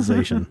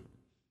novelization.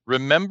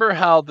 Remember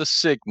how the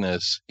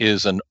Cygnus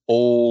is an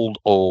old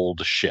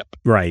ship.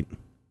 Right.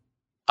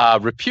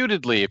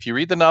 Reputedly, if you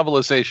read the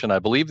novelization, I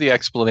believe the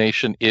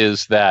explanation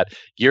is that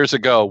years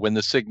ago when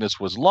the Cygnus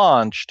was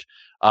launched,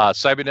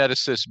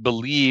 cyberneticists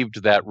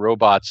believed that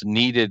robots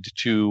needed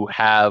to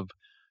have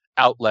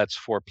outlets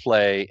for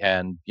play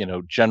and,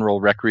 general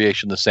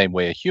recreation the same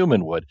way a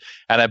human would.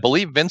 And I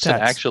believe Vincent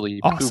That's actually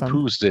awesome.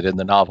 poo-poos it in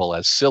the novel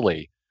as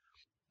silly.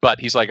 But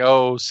he's like,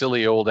 oh,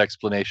 silly old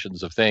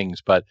explanations of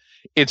things. But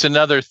it's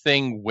another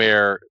thing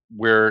where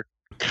we're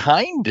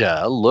kind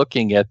of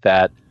looking at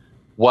that.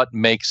 What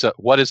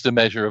is the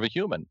measure of a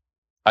human?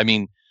 I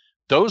mean,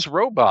 those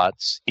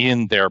robots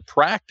in their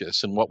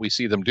practice and what we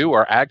see them do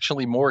are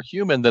actually more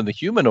human than the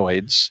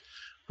humanoids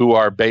who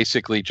are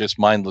basically just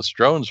mindless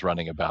drones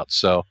running about.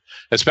 So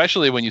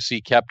especially when you see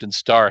Captain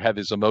Starr have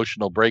his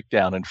emotional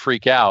breakdown and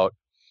freak out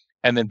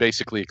and then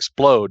basically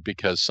explode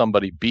because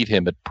somebody beat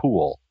him at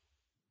pool.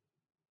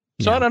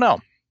 So Yeah. I don't know.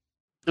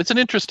 It's an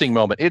interesting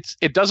moment.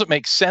 It doesn't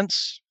make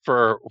sense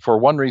for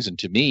one reason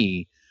to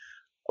me.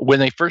 When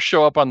they first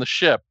show up on the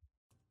ship,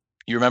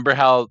 you remember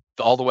how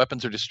all the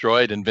weapons are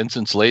destroyed and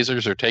Vincent's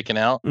lasers are taken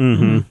out?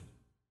 Mm-hmm.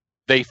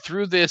 They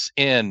threw this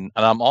in,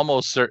 and I'm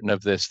almost certain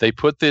of this. They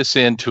put this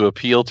in to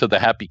appeal to the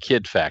happy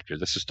kid factor.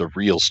 This is the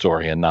real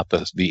story and not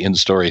the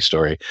in-story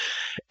story.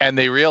 And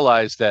they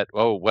realized that,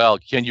 oh, well,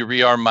 can you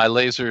rearm my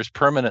lasers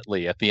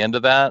permanently at the end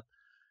of that?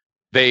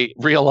 They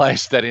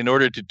realized that in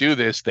order to do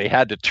this, they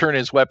had to turn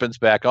his weapons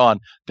back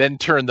on, then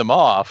turn them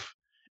off.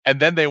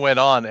 And then they went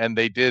on and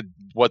they did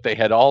what they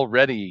had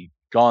already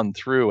gone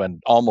through.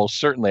 And almost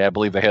certainly, I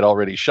believe they had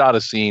already shot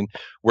a scene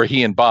where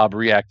he and Bob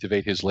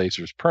reactivate his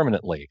lasers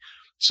permanently.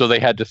 So they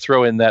had to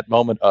throw in that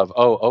moment of,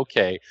 oh,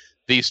 okay,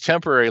 these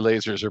temporary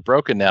lasers are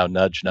broken now.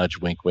 Nudge, nudge,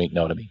 wink, wink.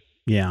 Know what I mean?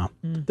 Yeah,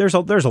 there's a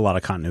lot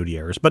of continuity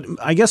errors. But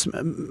I guess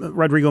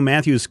Rodrigo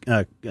Matthews'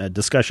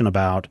 discussion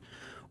about,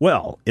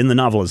 well, in the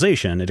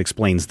novelization, it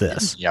explains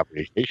this. Yeah.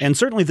 And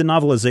certainly the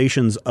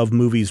novelizations of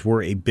movies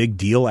were a big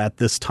deal at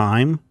this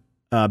time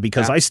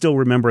because I still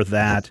remember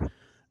that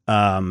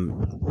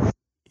the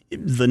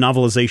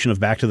novelization of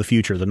Back to the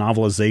Future, the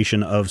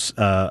novelization of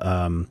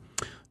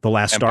The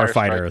Last Empire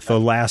Starfighter, Strikes the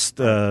last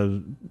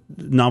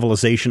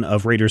novelization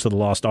of Raiders of the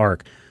Lost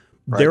Ark.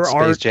 Right, There Space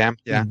are Jam,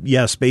 yeah.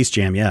 Yeah, Space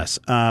Jam, yes.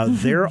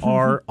 There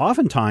are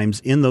oftentimes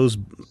in those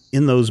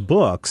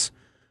books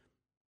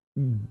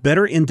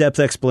better in-depth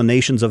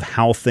explanations of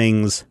how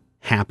things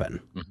happen.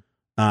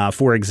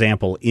 For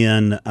example,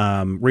 in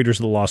Raiders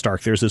of the Lost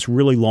Ark, there's this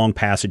really long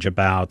passage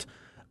about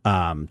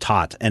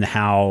Tot and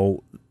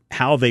how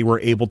they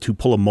were able to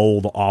pull a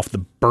mold off the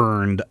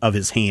burned of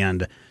his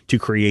hand to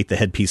create the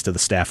headpiece to the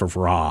Staff of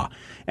Ra.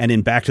 And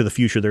in Back to the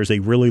Future, there's a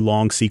really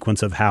long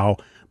sequence of how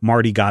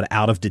Marty got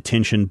out of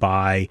detention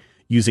by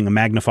using a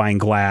magnifying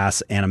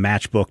glass and a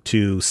matchbook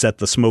to set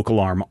the smoke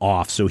alarm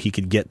off so he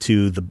could get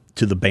to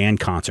the band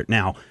concert.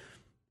 Now,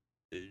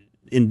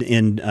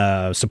 in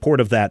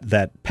support of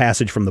that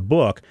passage from the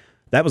book,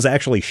 that was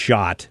actually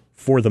shot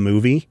for the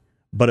movie,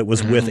 but it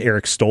was with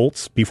Eric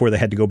Stoltz before they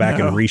had to go back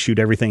and reshoot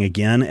everything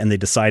again. And they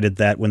decided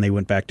that when they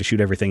went back to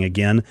shoot everything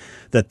again,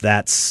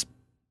 that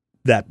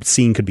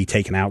scene could be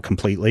taken out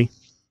completely.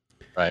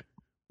 Right.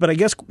 But I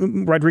guess,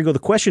 Rodrigo, the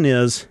question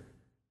is,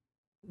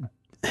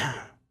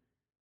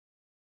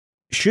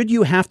 should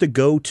you have to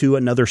go to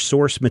another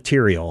source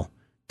material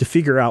to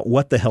figure out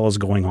what the hell is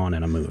going on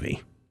in a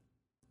movie?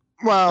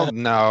 Well,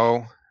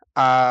 no.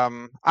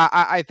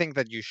 I think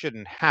that you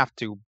shouldn't have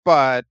to,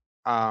 but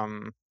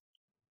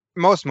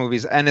most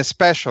movies, and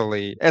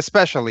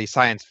especially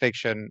science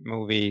fiction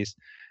movies,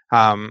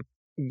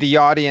 the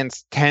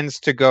audience tends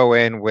to go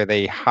in with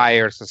a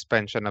higher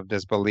suspension of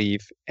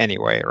disbelief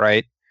anyway,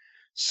 right?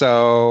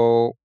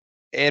 So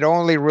it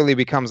only really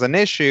becomes an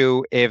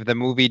issue if the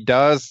movie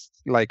does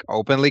like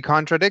openly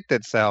contradict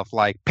itself,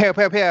 like pow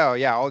pow pow,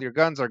 yeah, all your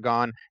guns are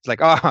gone. It's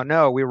like, oh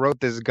no, we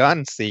wrote this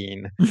gun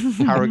scene.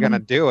 How are we gonna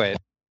do it?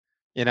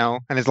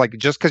 And it's like,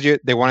 just because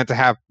they wanted to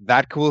have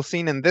that cool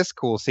scene and this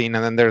cool scene,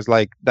 and then there's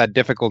like that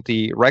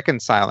difficulty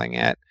reconciling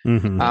it.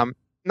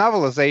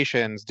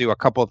 Novelizations do a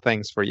couple of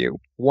things for you.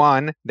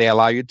 One, they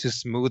allow you to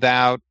smooth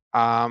out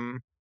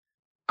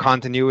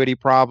continuity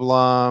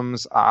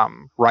problems,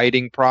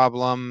 writing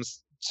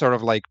problems, sort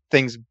of like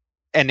things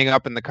ending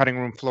up in the cutting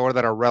room floor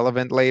that are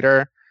relevant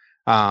later.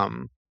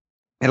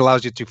 It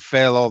allows you to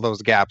fill all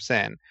those gaps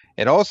in.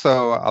 It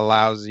also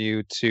allows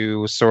you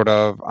to sort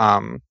of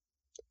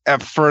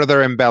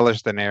further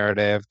embellish the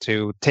narrative,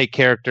 to take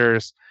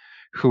characters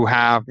who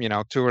have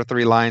 2 or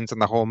 3 lines in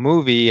the whole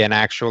movie and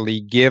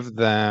actually give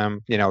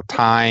them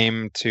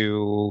time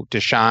to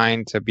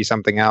shine, to be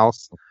something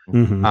else.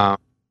 A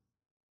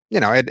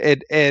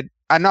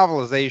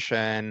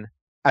novelization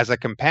as a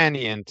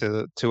companion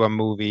to a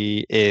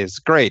movie is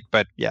great,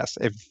 but yes,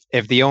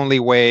 if the only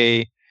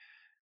way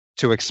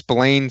to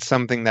explain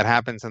something that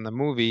happens in the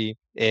movie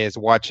is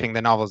watching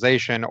the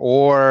novelization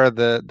or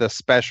the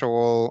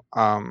special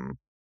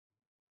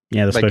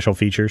the special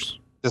features.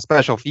 The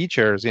special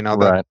features,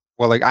 that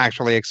will like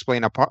actually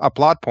explain a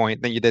plot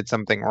point, then you did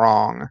something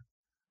wrong.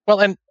 Well,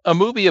 and a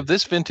movie of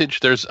this vintage,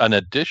 there's an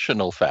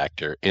additional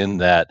factor in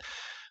that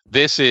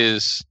this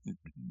is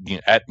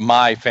at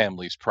my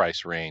family's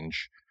price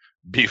range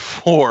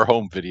before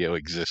home video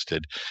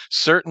existed,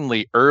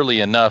 certainly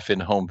early enough in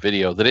home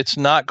video that it's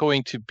not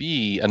going to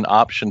be an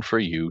option for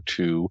you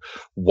to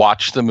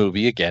watch the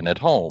movie again at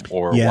home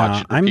or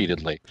watch it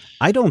repeatedly.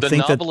 I don't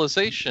think the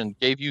novelization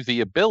gave you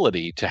the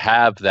ability to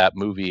have that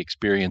movie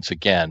experience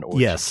again, or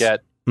to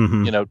get,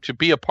 to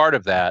be a part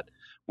of that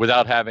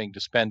without having to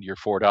spend your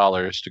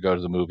 $4 to go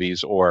to the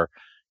movies, or,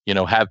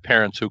 have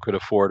parents who could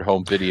afford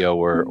home video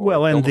or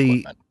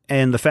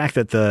And the fact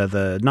that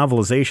the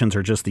novelizations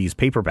are just these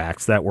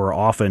paperbacks that were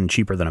often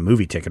cheaper than a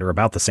movie ticket, or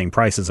about the same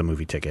price as a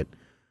movie ticket,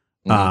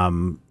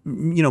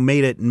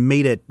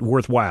 made it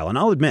worthwhile. And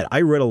I'll admit,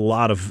 I read a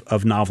lot of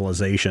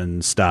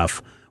novelization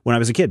stuff when I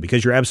was a kid,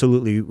 because you're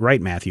absolutely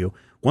right, Matthew.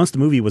 Once the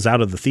movie was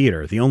out of the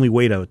theater, the only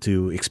way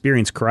to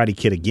experience Karate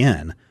Kid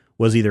again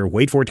was either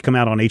wait for it to come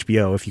out on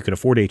HBO if you could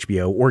afford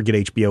HBO, or get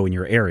HBO in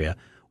your area,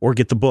 or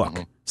get the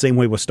book. Same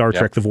way with Star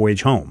Trek: The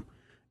Voyage Home.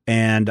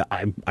 And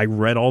I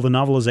read all the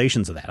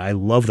novelizations of that. I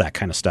love that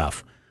kind of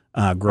stuff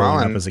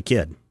growing up as a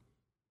kid.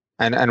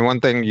 And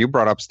one thing you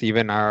brought up,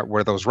 Stephen,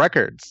 were those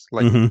records.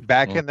 Like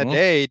back in the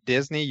day,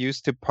 Disney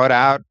used to put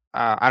out,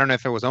 I don't know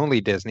if it was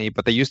only Disney,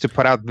 but they used to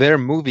put out their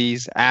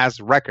movies as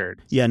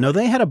records. Yeah, no,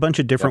 they had a bunch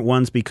of different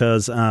ones,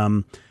 because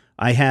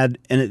I had,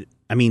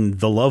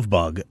 The Love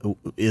Bug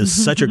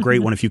is such a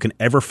great one if you can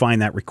ever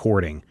find that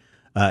recording.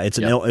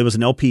 It was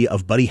an LP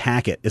of Buddy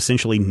Hackett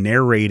essentially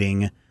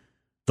narrating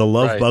the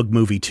Love Bug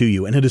movie to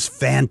you, and it is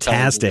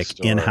fantastic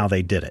in how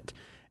they did it.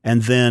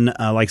 And then,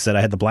 like I said,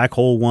 I had the Black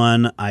Hole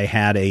one. I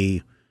had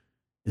is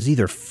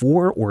either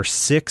 4 or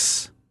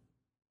 6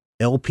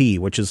 LP,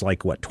 which is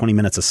like 20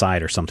 minutes a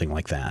side or something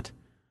like that,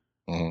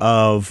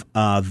 of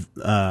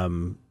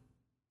the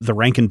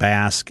Rankin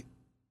Bass,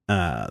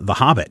 The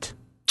Hobbit,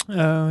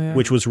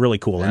 which was really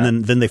cool. Yeah.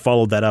 And then they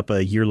followed that up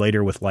a year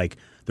later with like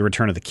The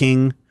Return of the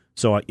King.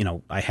 So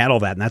I had all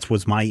that, and that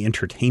was my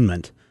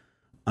entertainment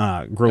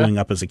growing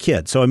up as a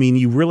kid. So,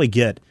 you really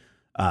get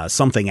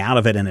something out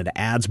of it, and it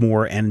adds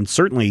more. And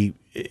certainly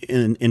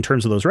in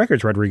terms of those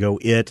records, Rodrigo,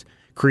 it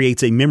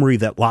creates a memory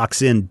that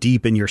locks in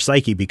deep in your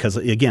psyche, because,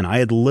 again, I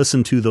had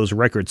listened to those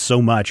records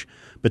so much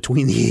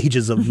between the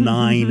ages of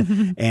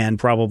 9 and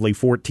probably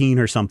 14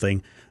 or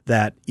something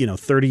that,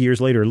 30 years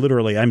later,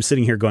 literally, I'm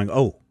sitting here going,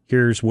 oh,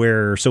 here's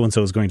where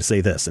so-and-so is going to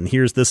say this, and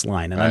here's this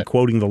line, and I'm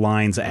quoting the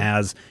lines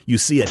as you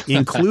see it,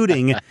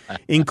 including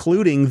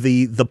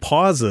the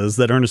pauses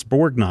that Ernest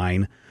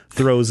Borgnine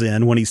throws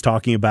in when he's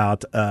talking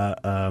about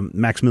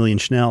Maximilian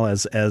Schnell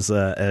as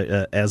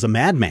a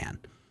madman,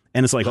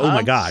 and it's like, oh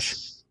my gosh,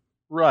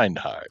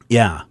 Reinhardt.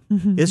 Yeah,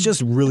 it's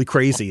just really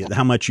crazy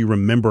how much you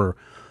remember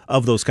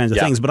of those kinds of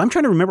things. But I'm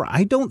trying to remember.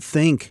 I don't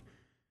think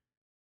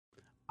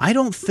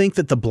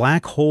that the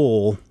Black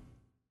Hole.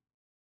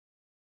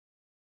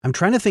 I'm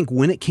trying to think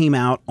when it came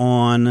out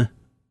on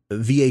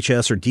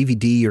VHS or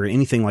DVD or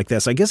anything like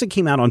this. I guess it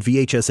came out on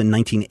VHS in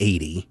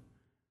 1980.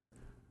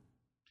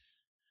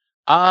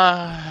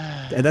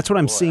 And that's what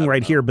I'm seeing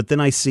right here. But then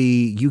I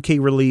see UK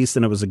release,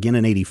 and it was again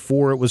in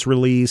 84 it was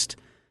released.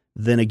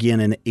 Then again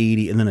in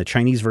 80, and then a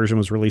Chinese version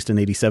was released in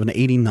 87.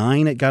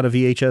 89 it got a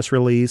VHS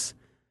release.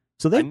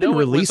 So they've been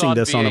releasing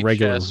this on a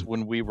regular.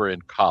 When we were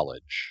in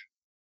college,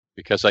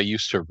 because I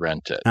used to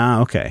rent it.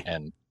 Ah, okay.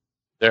 And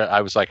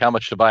I was like, how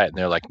much to buy it? And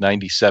they're like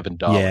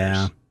 $97.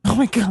 Yeah. Oh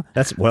my God.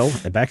 That's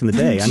back in the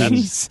day.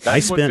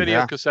 That's what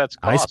video cassettes cost.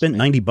 I spent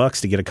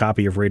 $90 to get a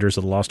copy of Raiders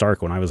of the Lost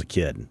Ark when I was a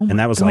kid. And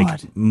that was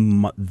like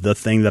the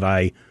thing that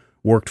I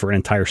worked for an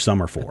entire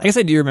summer for. I guess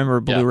I do remember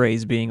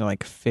Blu-rays being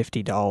like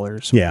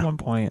 $50 at one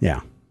point.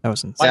 Yeah. That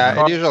was insane.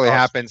 Yeah, it usually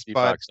happens,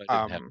 but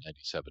I didn't have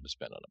 97 to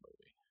spend on a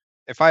movie.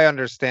 If I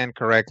understand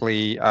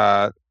correctly,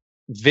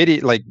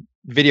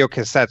 video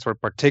cassettes were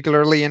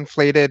particularly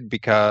inflated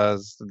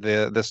because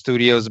the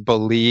studios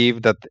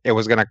believed that it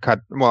was going to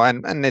cut,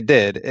 and it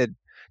did,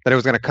 that it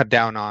was going to cut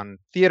down on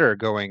theater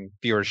going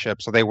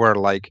viewership. So they were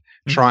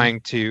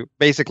trying to,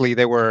 basically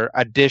they were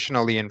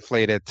additionally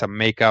inflated to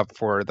make up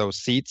for those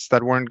seats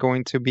that weren't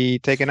going to be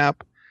taken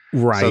up.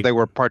 Right. So they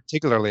were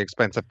particularly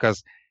expensive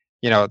because,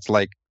 it's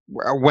like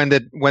when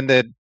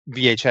the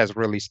VHS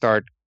really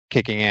start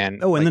kicking in.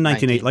 Oh, in the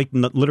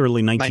 1980,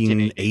 literally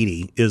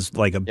 1980 is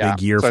like a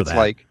big year for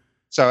that.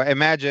 So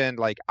imagine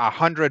like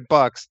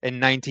 $100 in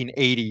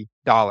 $1980.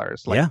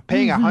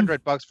 Paying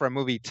 $100 for a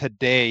movie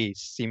today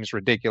seems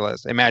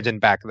ridiculous. Imagine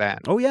back then.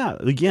 Oh yeah,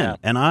 again.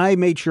 And I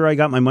made sure I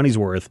got my money's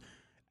worth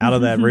out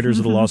of that Raiders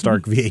of the Lost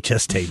Ark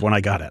VHS tape when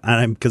I got it,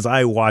 because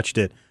I watched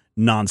it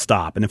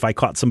nonstop. And if I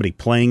caught somebody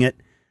playing it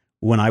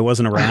when I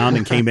wasn't around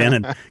and came in,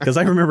 and because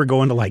I remember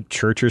going to like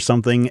church or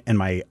something, and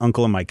my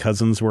uncle and my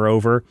cousins were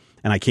over,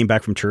 and I came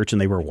back from church and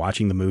they were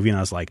watching the movie, and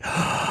I was like,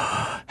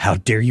 how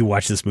dare you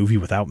watch this movie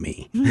without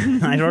me?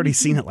 I'd already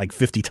seen it like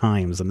 50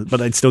 times, but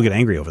I'd still get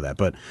angry over that.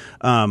 But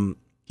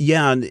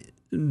yeah, and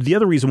the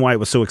other reason why it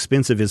was so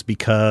expensive is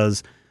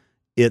because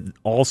it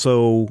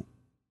also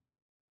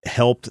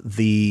helped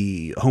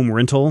the home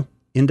rental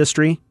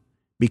industry,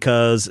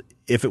 because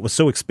if it was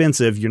so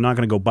expensive, you're not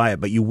going to go buy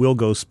it, but you will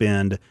go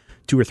spend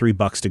 $2 or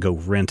 $3 to go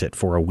rent it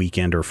for a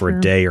weekend or for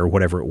a day or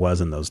whatever it was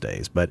in those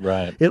days. But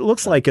it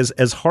looks like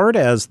as hard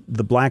as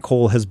the Black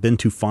Hole has been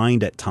to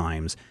find at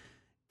times,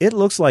 it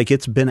looks like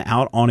it's been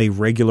out on a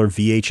regular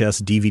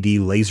VHS, DVD,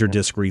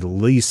 Laserdisc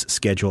release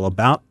schedule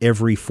about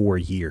every 4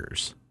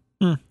 years.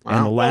 And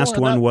the last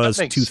one was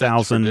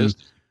 2000.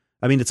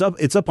 I mean, it's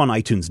up on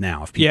iTunes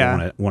now if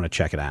people want to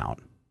check it out.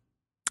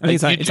 I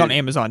think it's on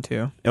Amazon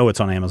too. Oh, it's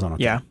on Amazon.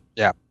 Okay.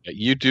 Yeah,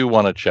 you do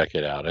want to check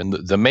it out, and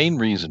the main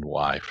reason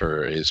why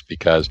is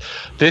because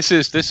this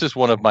is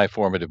one of my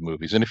formative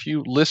movies. And if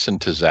you listen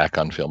to Zach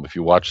on Film, if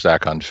you watch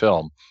Zach on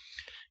Film,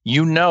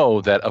 you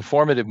know that a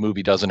formative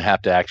movie doesn't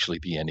have to actually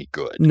be any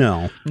good.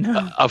 No.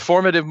 A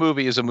formative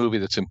movie is a movie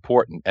that's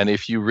important, and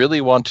if you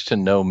really want to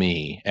know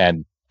me,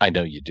 and I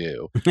know you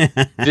do,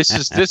 this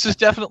is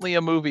definitely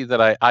a movie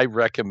that I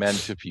recommend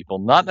to people,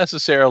 not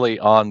necessarily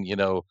on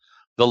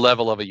the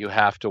level of it, you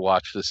have to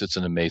watch this, it's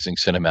an amazing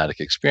cinematic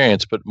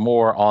experience, but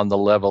more on the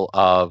level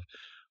of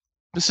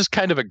this is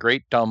kind of a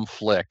great dumb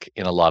flick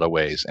in a lot of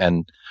ways.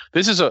 And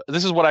this is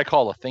what I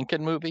call a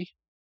thinking movie.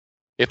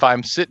 If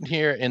I'm sitting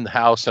here in the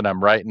house and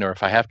I'm writing, or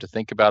if I have to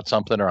think about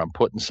something or I'm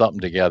putting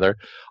something together,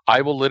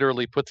 I will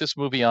literally put this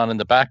movie on in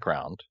the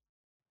background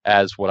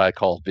as what I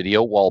call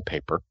video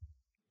wallpaper.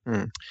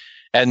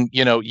 And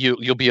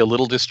you'll be a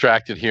little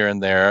distracted here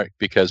and there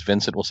because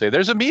Vincent will say,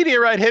 "There's a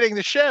meteorite hitting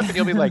the ship," and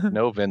you'll be like,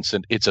 "No,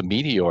 Vincent, it's a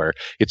meteor.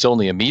 It's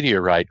only a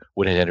meteorite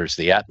when it enters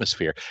the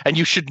atmosphere, and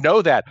you should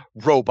know that,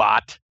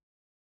 robot."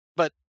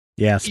 But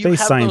yeah,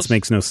 space science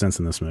makes no sense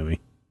in this movie.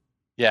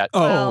 Yeah.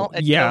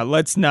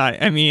 Let's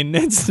not. I mean,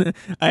 it's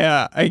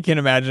I can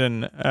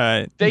imagine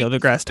Neil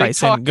deGrasse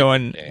Tyson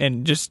going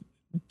and just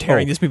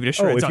tearing this movie to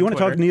shreds. If you want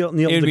to talk Neil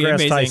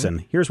deGrasse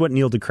Tyson, here's what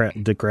Neil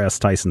deGrasse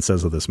Tyson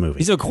says of this movie.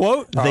 He's a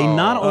quote. They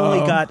not only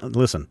got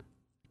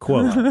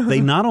quote. They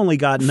not only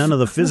got none of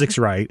the physics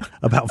right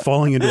about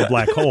falling into a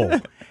black hole.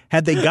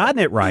 Had they gotten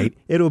it right,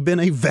 it would have been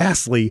a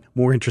vastly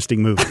more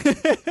interesting movie.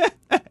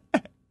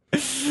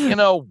 You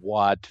know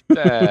what?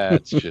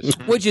 That's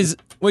just which is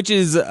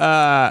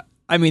I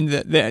mean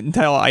the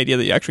entire idea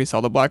that you actually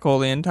saw the black hole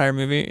the entire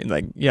movie, and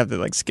like you have to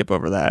like skip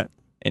over that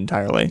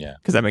entirely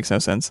because that makes no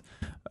sense.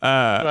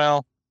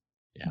 But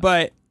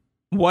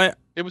what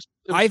it was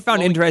I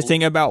found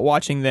interesting about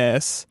watching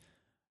this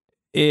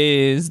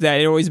is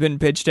that it always been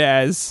pitched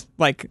as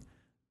like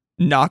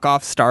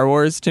knockoff Star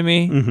Wars to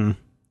me.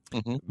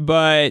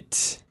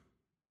 But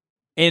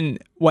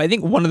I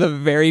think one of the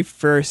very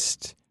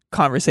first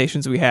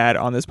conversations we had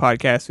on this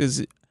podcast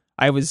is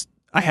I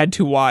had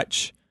to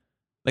watch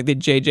like the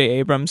J.J.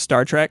 Abrams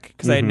Star Trek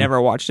because I had never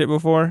watched it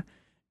before,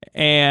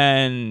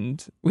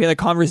 and we had a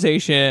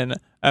conversation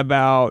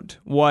about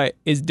what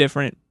is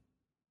different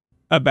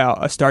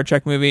about a Star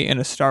Trek movie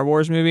and a Star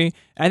Wars movie.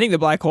 And I think the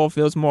black hole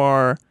feels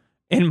more,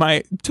 in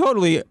my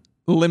totally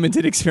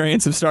limited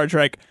experience of Star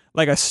Trek,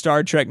 like a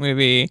Star Trek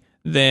movie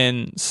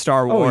than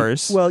Star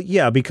Wars. Well,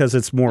 yeah, because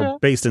it's more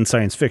based in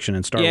science fiction,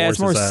 and Star Wars it's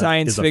more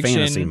science fiction.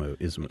 Fantasy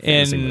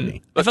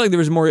movie. I feel like there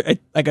was more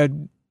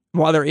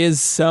while there is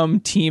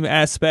some team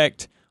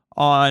aspect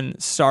on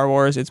Star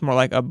Wars, it's more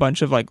like a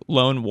bunch of like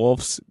lone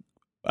wolves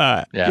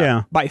by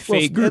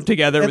fate grouped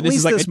together. But this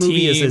is like this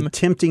movie is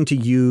attempting to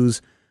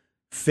use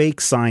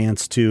fake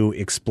science to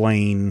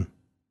explain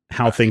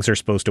how things are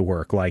supposed to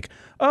work. Like,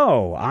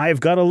 oh, I've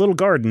got a little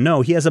garden.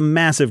 No, he has a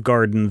massive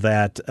garden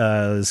that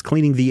is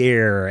cleaning the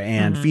air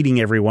and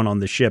feeding everyone on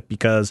the ship,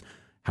 because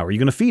how are you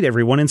going to feed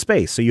everyone in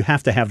space? So you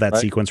have to have that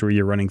sequence where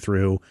you're running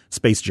through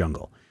space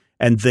jungle.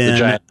 And then the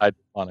giant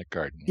hydroponic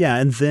garden. Yeah,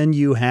 and then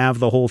you have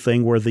the whole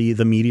thing where the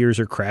meteors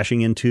are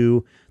crashing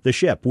into the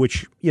ship,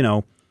 which,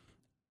 I'm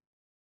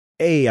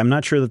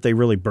not sure that they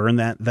really burn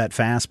that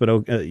fast,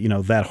 but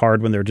that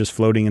hard when they're just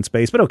floating in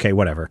space. But okay,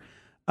 whatever.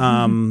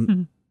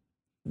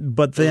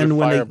 But then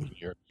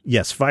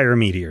fire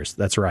meteors.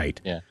 That's right.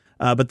 Yeah.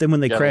 But then when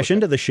they crash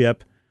into the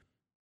ship,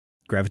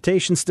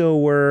 gravitation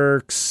still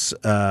works.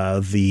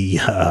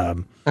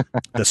 The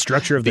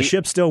structure of the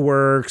ship still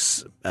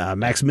works.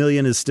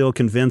 Maximilian is still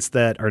convinced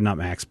that, or not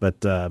Max, but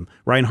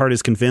Reinhardt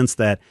is convinced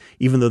that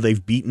even though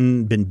they've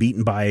been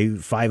beaten by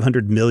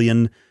 500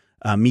 million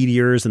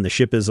meteors, and the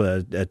ship is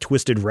a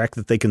twisted wreck,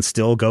 that they can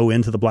still go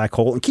into the black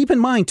hole. And keep in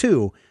mind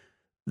too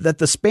that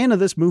the span of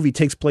this movie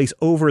takes place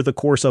over the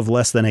course of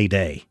less than a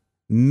day,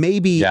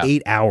 maybe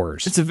 8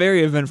 hours. It's a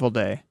very eventful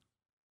day.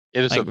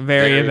 It is a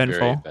very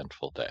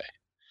eventful day.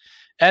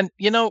 And,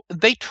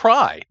 they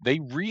try. They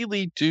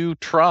really do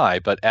try.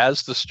 But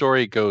as the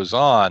story goes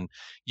on,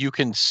 you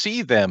can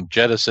see them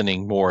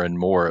jettisoning more and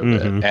more of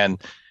it.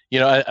 And,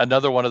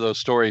 another one of those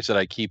stories that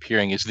I keep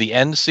hearing is the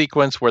end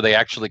sequence where they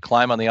actually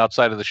climb on the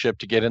outside of the ship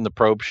to get in the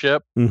probe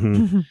ship.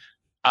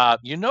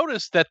 you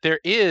notice that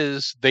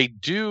they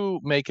do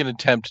make an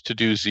attempt to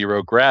do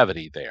zero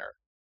gravity there,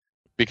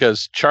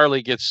 because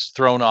Charlie gets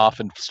thrown off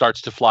and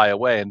starts to fly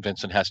away, and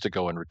Vincent has to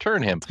go and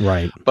return him.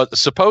 Right. But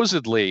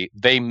supposedly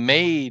they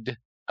made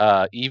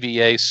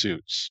EVA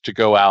suits to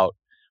go out,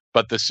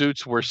 but the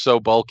suits were so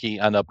bulky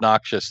and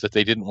obnoxious that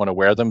they didn't want to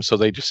wear them, so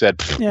they just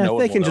said, Yeah, no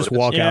they one can will just notice.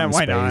 walk Yeah, out in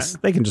why space.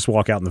 not? They can just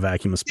walk out in the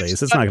vacuum of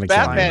space. It's not going to kill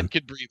Batman anyone.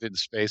 could breathe in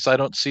space. I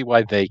don't see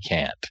why they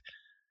can't.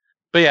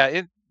 But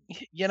yeah,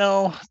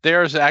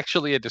 there's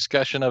actually a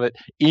discussion of it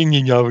in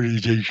the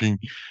novelization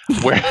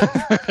where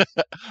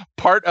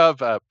part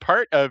of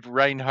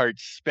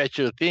Reinhardt's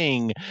special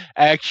thing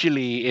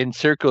actually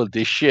encircled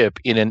the ship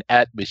in an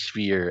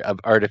atmosphere of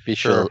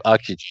artificial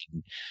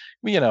oxygen.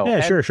 Yeah,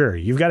 and sure.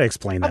 You've got to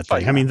explain that That's thing.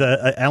 fine. I mean,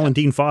 the Alan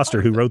Dean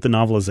Foster, who wrote the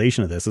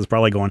novelization of this, is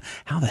probably going,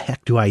 how the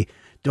heck do I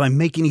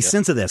make any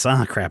sense of this?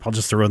 Ah, crap, I'll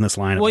just throw in this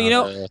line Well,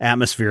 about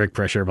atmospheric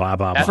pressure, blah,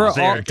 blah, blah. For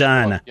They're all-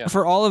 done. Yeah.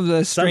 For all of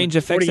the strange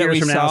effects 40 that years we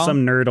from now, saw,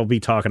 some nerd will be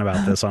talking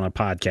about this on a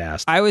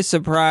podcast. I was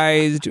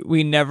surprised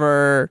we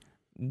never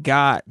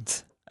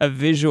got a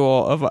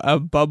visual of a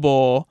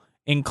bubble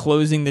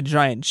enclosing the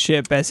giant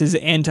ship as his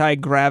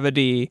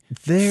anti-gravity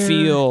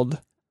field.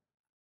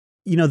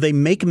 They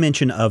make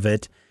mention of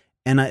it,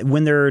 and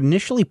when they're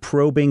initially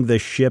probing the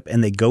ship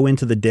and they go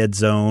into the dead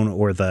zone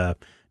or the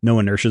no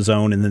inertia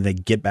zone, and then they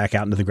get back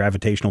out into the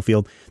gravitational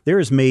field, there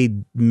is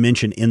made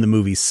mention in the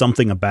movie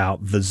something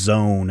about the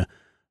zone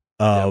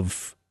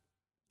of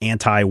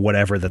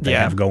anti-whatever that they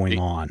have going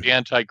on. The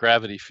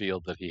anti-gravity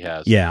field that he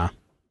has. Yeah.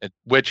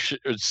 Which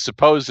is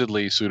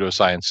supposedly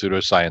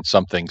pseudoscience,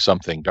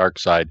 something dark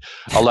side,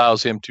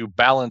 allows him to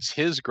balance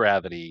his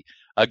gravity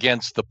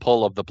against the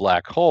pull of the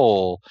black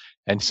hole.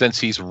 And since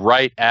he's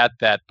right at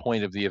that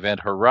point of the event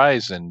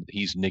horizon,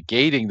 he's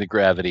negating the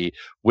gravity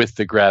with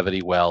the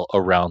gravity well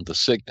around the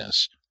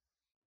Cygnus,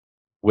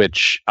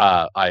 which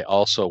I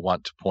also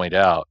want to point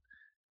out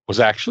was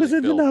actually Was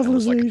it the built and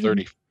was like a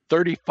novelization?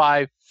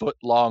 35-foot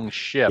long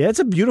ship. Yeah, it's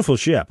a beautiful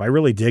ship. I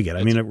really dig it.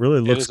 I mean, it really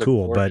It looks is a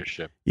cool, but gorgeous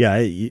ship. yeah,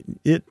 it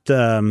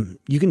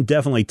you can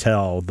definitely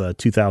tell the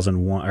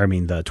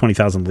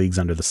 20,000 Leagues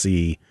Under the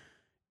Sea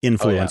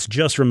influence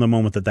just from the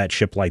moment that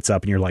ship lights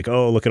up and you're like,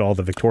 oh, look at all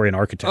the Victorian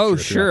architecture. Oh, throughout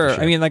the sure. ship.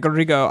 I mean, like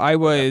Rodrigo,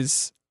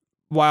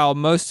 while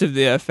most of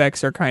the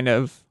effects are kind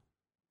of,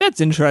 that's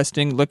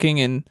interesting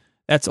looking and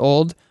that's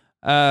old,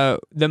 the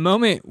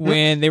moment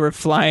when they were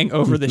flying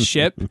over the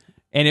ship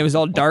and it was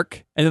all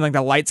dark and then like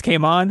the lights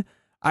came on,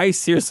 I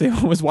seriously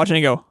was watching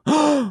and go,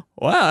 oh,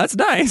 wow, that's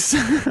nice.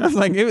 I was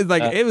like,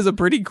 it was a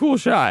pretty cool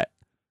shot.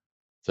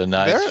 It's a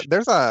nice.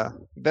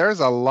 There's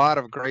a lot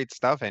of great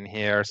stuff in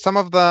here. Some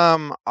of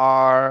them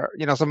are,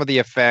 some of the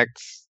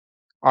effects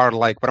are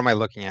like, what am I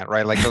looking at,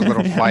 right? Like those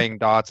little flying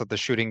dots at the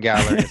shooting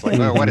gallery. It's like,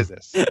 oh, what is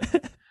this?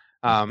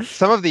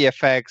 Some of the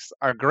effects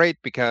are great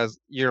because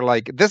you're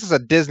like, this is a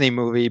Disney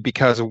movie,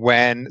 because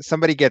when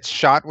somebody gets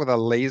shot with a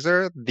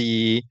laser,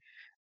 the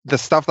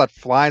stuff that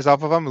flies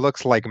off of them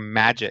looks like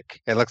magic.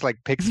 It looks like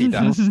pixie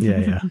dust.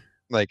 Yeah.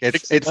 Like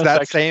it's Dust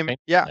that actually same, painted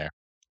yeah. there.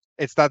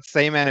 It's that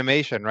same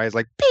animation, right? It's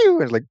like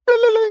pew, and it's like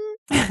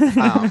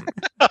bling.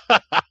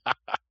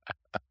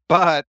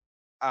 But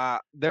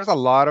there's a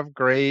lot of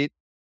great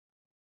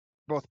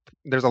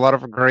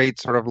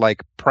sort of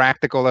like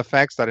practical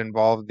effects that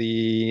involve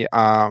the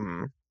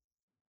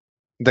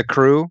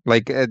crew.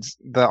 Like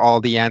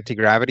all the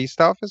anti-gravity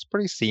stuff is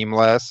pretty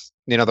seamless.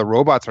 The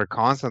robots are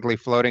constantly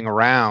floating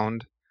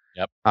around.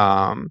 Yep.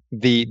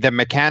 The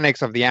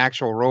mechanics of the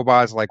actual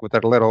robots, like with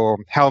their little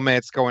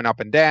helmets going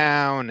up and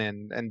down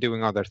and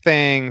doing other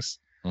things,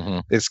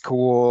 is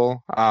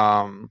cool.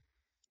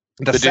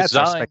 The sets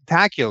are design.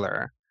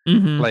 spectacular.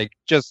 Mhm. Like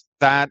just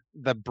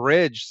the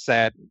bridge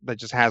set that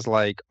just has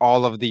like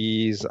all of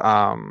these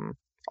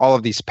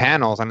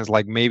panels, and it's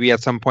like maybe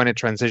at some point it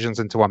transitions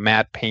into a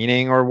matte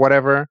painting or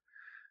whatever.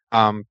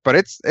 But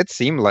it's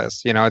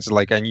seamless. It's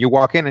like, and you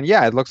walk in and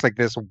it looks like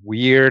this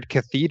weird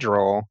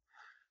cathedral.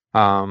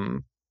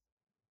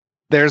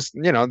 There's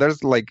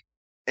like,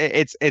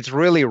 it's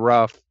really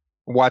rough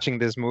watching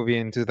this movie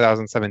in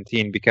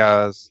 2017,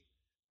 because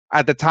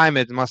at the time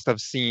it must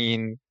have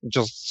seemed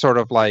just sort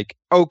of like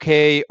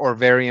okay or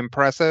very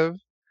impressive,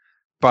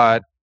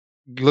 but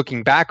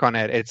looking back on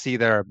it, it's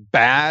either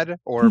bad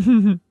or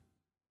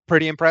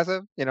pretty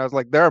impressive. It's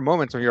like there are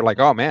moments where you're like,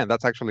 oh man,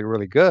 that's actually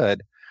really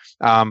good.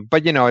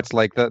 But it's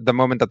like the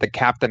moment that the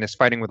captain is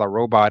fighting with a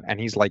robot and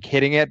he's like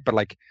hitting it, but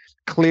like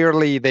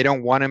clearly they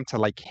don't want him to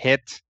like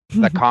hit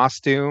the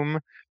costume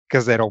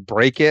because it'll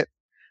break it.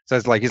 So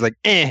it's like he's like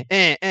and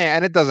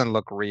it doesn't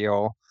look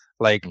real.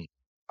 Like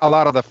a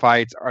lot of the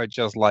fights are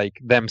just like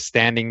them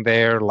standing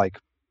there, like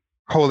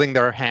holding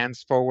their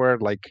hands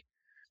forward, like,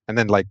 and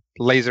then like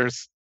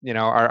lasers,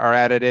 are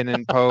added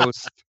in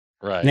post.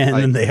 Right. And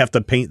then they have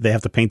to paint the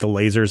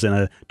lasers in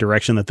a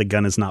direction that the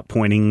gun is not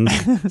pointing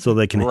so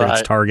they can hit its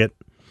Right. target.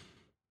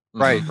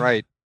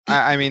 Right.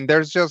 I mean,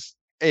 there's just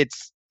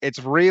it's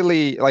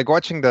really like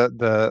watching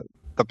the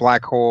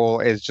black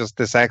hole is just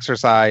this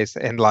exercise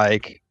in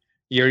like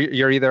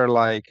you're either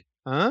like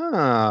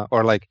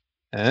or like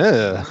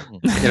Ugh.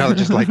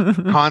 Just like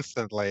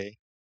constantly.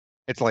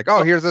 It's like,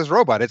 oh, here's this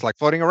robot. It's like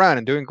floating around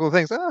and doing cool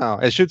things. Oh,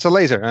 it shoots a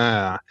laser.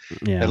 Yeah.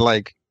 And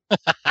like,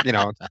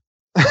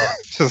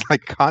 just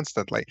like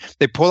constantly.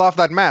 They pull off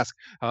that mask.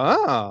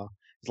 Oh,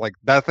 it's like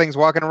that thing's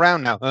walking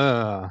around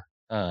now.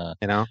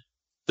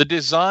 The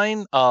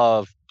design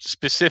of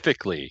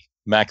specifically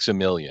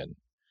Maximilian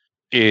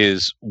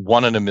is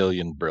 1 in a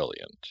million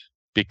brilliant,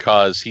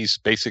 because he's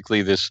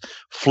basically this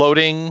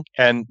floating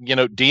and,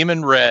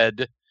 demon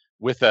red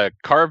with a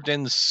carved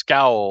in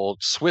scowl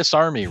Swiss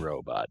Army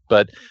robot.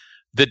 But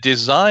the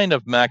design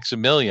of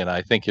Maximilian,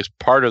 I think, is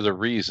part of the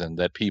reason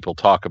that people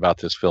talk about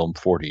this film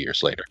 40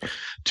 years later.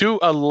 To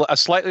a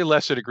slightly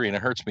lesser degree, and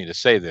it hurts me to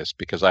say this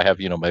because I have,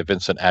 my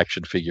Vincent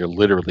action figure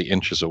literally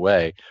inches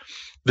away,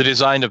 the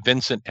design of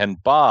Vincent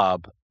and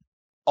Bob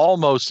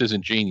almost is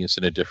ingenious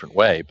in a different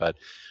way. But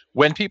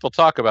when people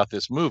talk about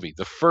this movie,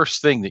 the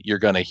first thing that you're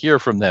going to hear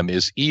from them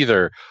is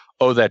either,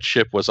 oh, that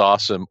ship was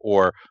awesome,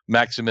 or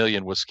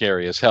Maximilian was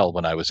scary as hell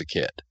when I was a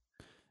kid.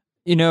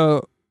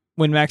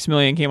 When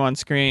Maximilian came on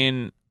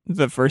screen,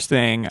 the first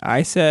thing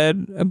I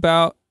said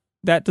about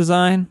that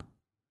design,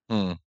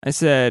 I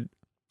said,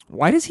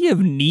 why does he have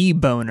knee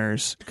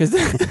boners? Because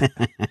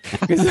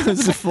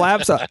those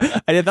flaps,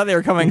 I thought they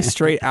were coming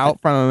straight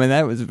out from him, and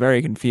that was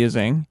very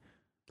confusing.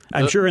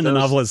 I'm sure in the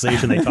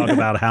novelization they talk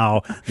about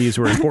how these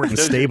were important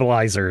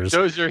stabilizers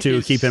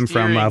to keep him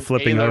from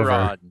flipping over.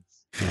 Yeah.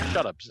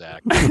 Shut up,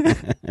 Zach.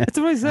 That's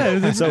what I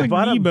said. It's like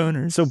knee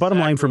boners. So bottom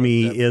line for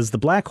me is The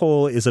Black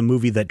Hole is a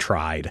movie that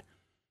tried.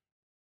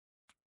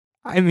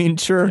 I mean,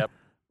 sure. Yep.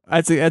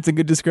 That's a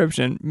good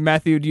description.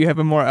 Matthew, do you have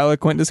a more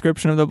eloquent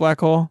description of The Black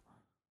Hole?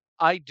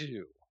 I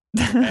do.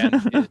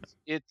 And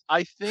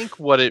I think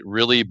what it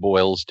really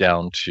boils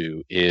down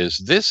to is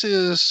this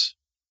is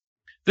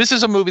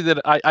a movie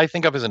that I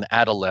think of as an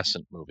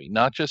adolescent movie,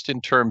 not just in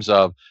terms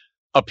of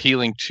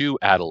appealing to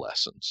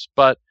adolescents,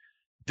 but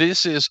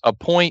this is a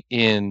point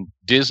in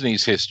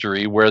Disney's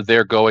history where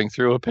they're going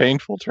through a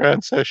painful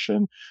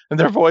transition and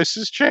their voice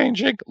is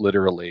changing,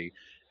 literally,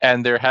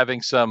 and they're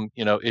having some,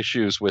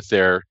 issues with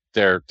their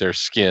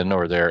skin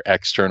or their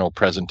external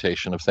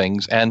presentation of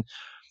things. And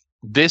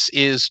this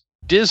is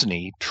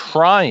Disney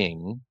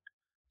trying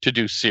to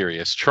do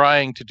serious,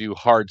 trying to do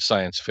hard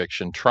science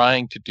fiction,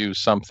 trying to do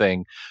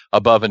something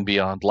above and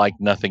beyond like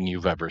nothing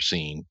you've ever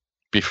seen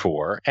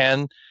before.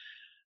 And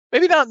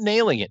maybe not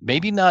nailing it,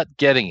 maybe not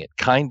getting it,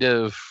 kind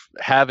of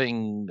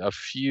having a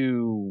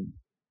few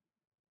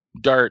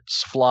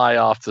darts fly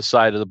off the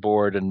side of the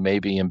board and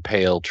maybe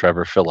impale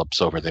Trevor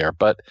Phillips over there.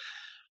 But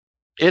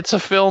it's a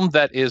film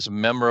that is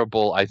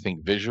memorable, I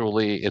think,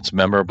 visually. It's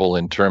memorable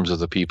in terms of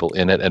the people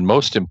in it. And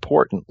most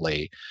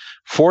importantly,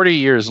 40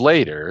 years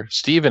later,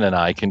 Stephen and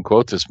I can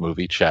quote this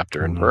movie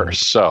chapter and verse.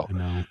 So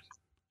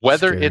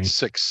whether it's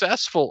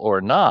successful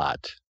or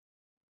not,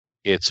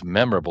 it's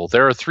memorable.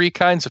 There are 3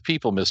 kinds of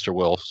people, Mr.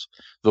 Wills: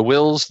 the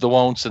wills, the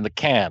won'ts, and the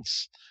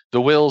can'ts.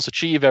 The wills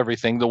achieve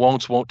everything, the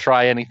won'ts won't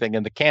try anything,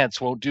 and the can'ts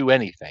won't do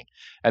anything.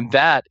 And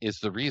that is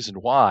the reason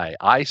why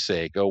I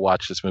say go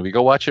watch this movie.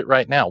 Go watch it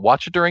right now.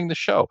 Watch it during the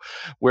show,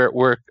 where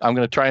I'm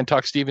going to try and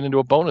talk Stephen into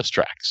a bonus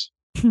tracks.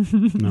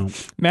 No.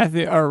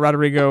 Matthew or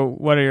Rodrigo,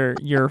 what are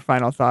your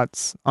final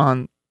thoughts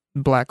on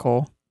Black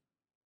Hole?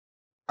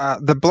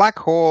 The Black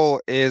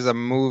Hole is a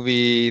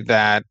movie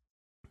that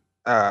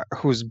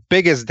whose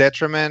biggest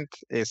detriment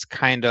is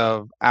kind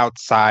of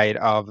outside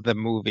of the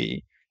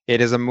movie. It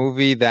is a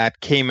movie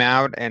that came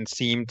out and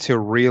seemed to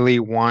really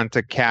want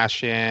to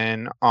cash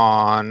in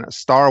on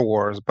Star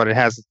Wars, but it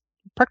has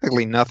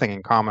practically nothing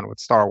in common with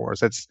Star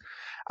Wars.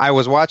 I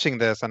was watching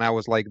this and I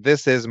was like,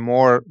 this has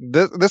more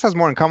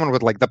in common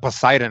with like the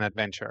Poseidon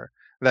Adventure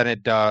than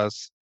it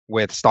does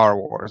with Star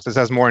Wars. This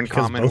has more in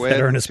common with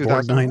Ernest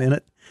Borgnine in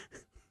it.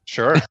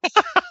 Sure.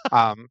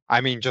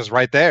 I mean, just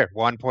right there,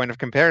 1 point of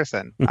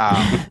comparison.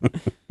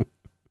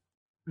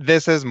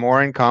 This has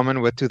more in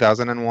common with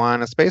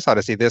 2001: A Space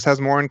Odyssey. This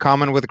has more in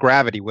common with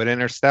Gravity, with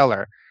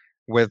Interstellar,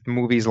 with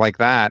movies like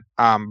that.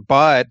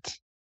 But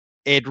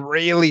it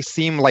really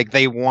seemed like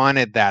they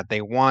wanted that.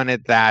 They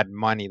wanted that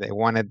money. They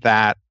wanted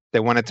that. They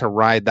wanted to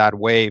ride that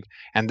wave.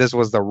 And this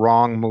was the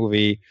wrong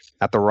movie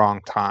at the wrong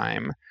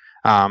time.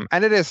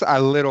 And it is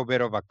a little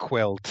bit of a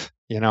quilt,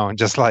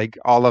 just like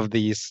all of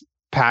these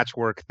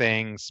patchwork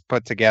things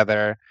put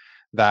together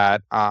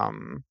that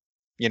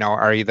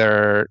are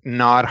either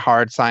not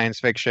hard science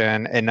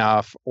fiction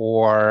enough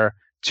or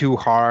too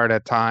hard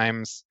at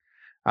times.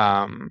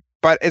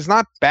 But it's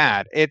not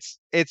bad. It's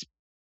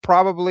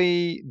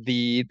probably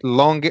the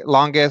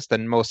longest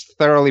and most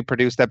thoroughly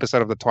produced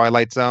episode of The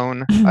Twilight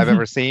Zone I've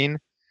ever seen,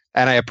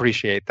 and I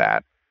appreciate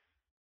that.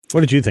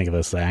 What did you think of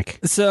this, Zach?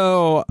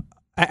 So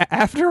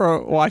after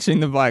watching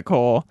The Black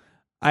Hole,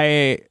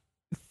 I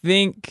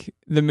think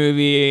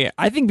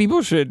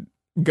people should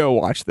go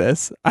watch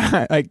this.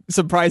 Like,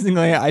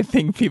 surprisingly, I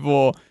think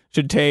people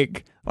should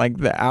take like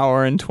the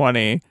hour and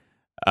 20,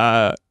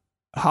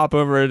 hop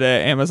over to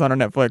Amazon or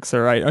Netflix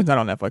or not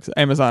on Netflix,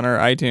 Amazon or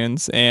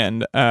iTunes,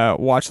 and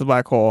watch The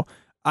Black Hole.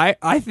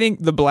 I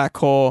think The Black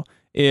Hole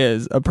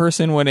is a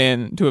person went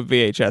into a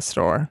VHS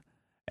store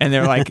and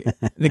they're like,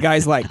 the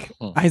guy's like,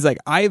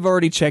 I've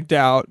already checked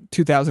out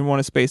 2001: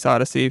 A Space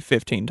Odyssey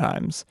 15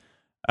 times.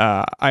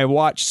 I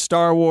watched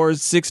Star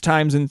Wars 6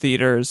 times in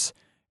theaters,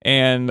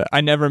 and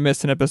I never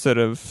missed an episode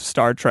of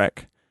Star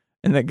Trek.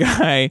 And the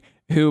guy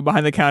who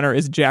behind the counter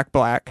is Jack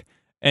Black,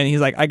 and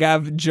he's like, I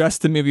got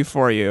just the movie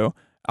for you.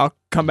 I'll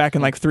come back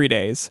in like 3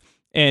 days.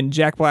 And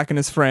Jack Black and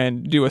his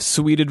friend do a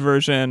suited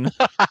version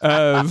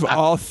of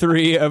all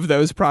 3 of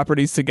those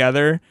properties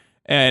together,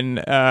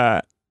 and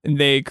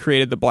they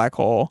created the Black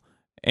Hole.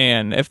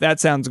 And if that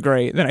sounds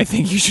great, then I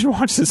think you should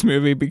watch this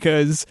movie,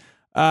 because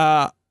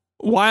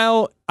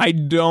while I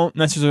don't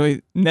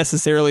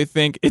necessarily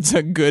think it's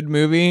a good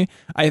movie,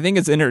 I think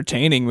it's an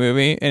entertaining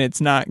movie, and it's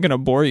not going to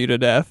bore you to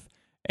death.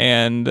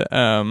 And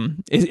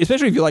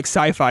especially if you like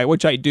sci-fi,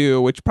 which I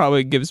do, which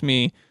probably gives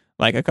me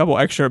like a couple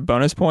extra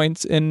bonus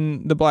points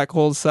in the Black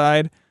Hole's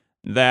side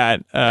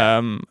that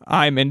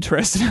I'm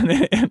interested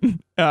in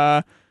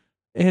it.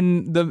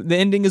 And the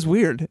ending is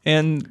weird,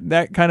 and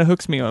that kind of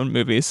hooks me on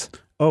movies.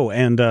 Oh,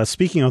 and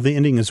speaking of the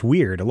ending is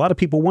weird, a lot of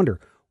people wonder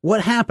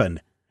what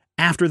happened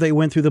after they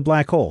went through the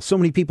black hole. So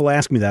many people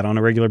ask me that on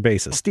a regular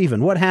basis.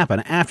 Stephen, what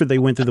happened after they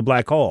went through the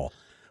black hole?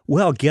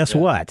 Well, guess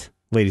what,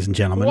 ladies and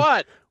gentlemen?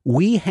 What?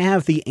 We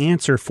have the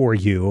answer for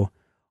you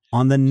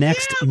on the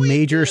next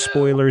Major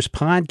Spoilers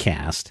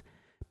podcast,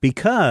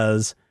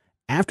 because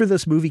after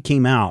this movie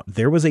came out,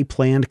 there was a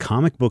planned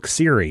comic book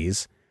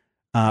series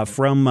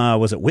from,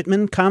 was it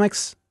Whitman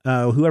Comics?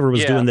 Whoever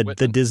was doing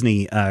the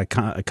Disney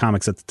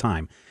comics at the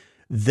time.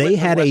 They Whitman,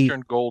 had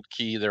Western, Gold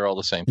Key, they're all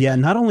the same. Yeah,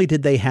 not only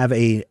did they have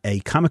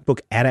a comic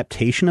book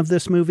adaptation of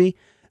this movie,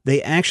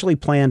 they actually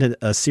planned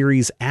a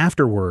series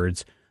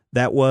afterwards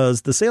that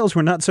was, the sales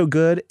were not so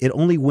good. It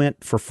only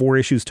went for 4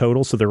 issues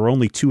total, so there were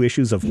only 2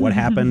 issues of what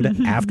happened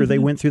after they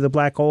went through the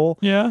black hole.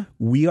 Yeah.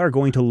 We are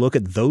going to look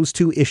at those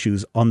 2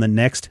 issues on the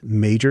next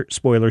Major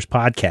Spoilers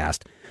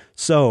podcast.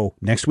 So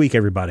next week,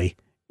 everybody,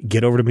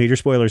 get over to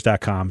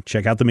Majorspoilers.com,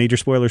 check out the Major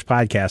Spoilers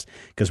podcast,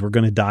 because we're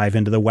going to dive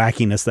into the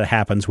wackiness that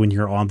happens when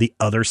you're on the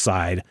other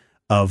side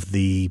of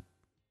the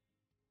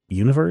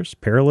universe,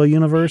 parallel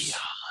universe,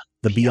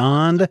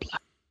 beyond the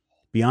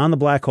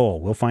black hole.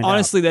 We'll find out.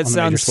 Honestly, that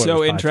sounds so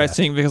podcast.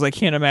 Interesting, because I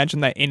can't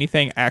imagine that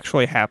anything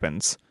actually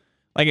happens.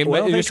 Like it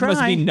just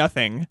must be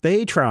nothing.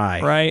 They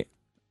try. Right?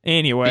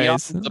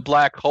 Anyways. Beyond the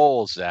black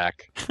hole,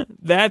 Zach.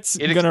 It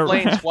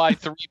explains why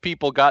 3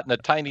 people got in a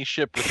tiny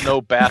ship with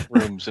no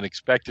bathrooms and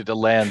expected to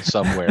land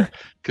somewhere,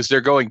 because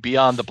they're going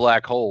beyond the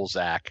black hole,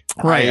 Zach.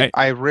 Right.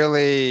 I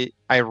really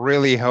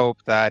hope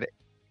that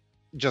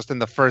just in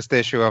the first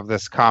issue of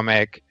this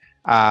comic,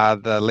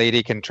 the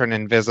lady can turn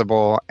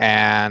invisible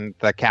and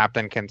the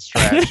captain can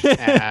stretch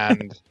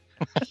and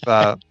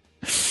the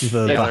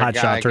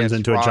hotshot turns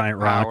into a giant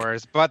rock.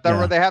 Powers. But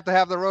they have to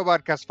have the robot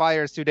because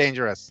fire is too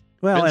dangerous.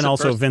 Well, and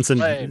also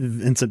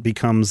Vincent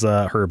becomes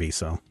Herbie,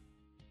 so.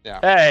 Yeah.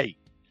 Hey,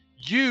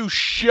 you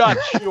shut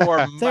your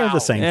mouth. They're the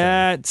same thing.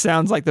 Yeah, it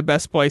sounds like the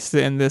best place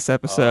to end this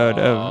episode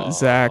of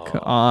Zach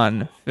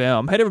on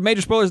Film. Head over to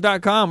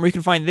Majorspoilers.com, where you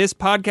can find this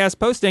podcast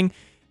posting,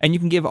 and you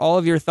can give all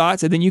of your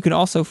thoughts, and then you can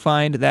also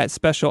find that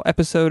special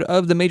episode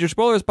of the Major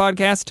Spoilers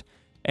podcast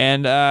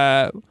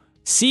and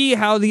see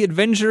how the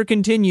adventure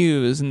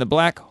continues in the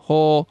Black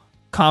Hole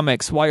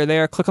comics. While you're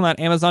there, click on that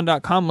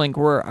Amazon.com link,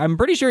 where I'm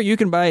pretty sure you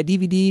can buy a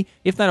DVD,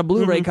 if not a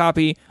Blu-ray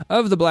copy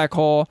of the Black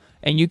Hole,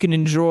 and you can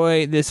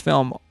enjoy this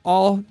film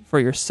all for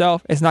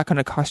yourself. It's not going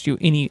to cost you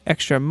any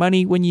extra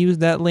money when you use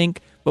that link,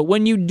 but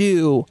when you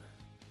do,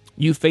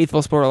 you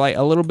faithful Spoilerlight,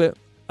 a little bit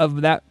of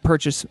that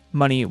purchase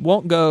money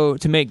won't go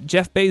to make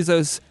Jeff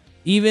Bezos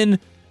even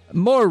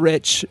more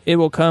rich. It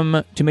will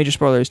come to Major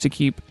Spoilers to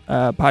keep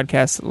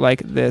podcasts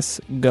like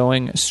this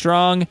going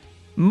strong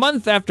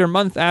month after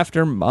month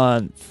after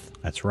month.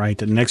 That's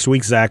right. And next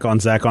week, Zach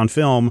on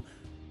Film,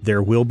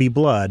 There Will Be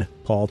Blood,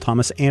 Paul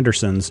Thomas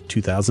Anderson's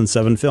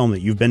 2007 film that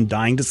you've been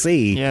dying to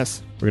see.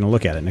 Yes. We're going to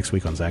look at it next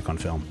week on Zach on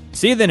Film.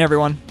 See you then,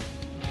 everyone.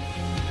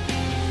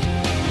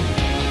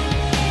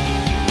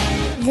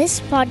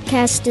 This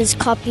podcast is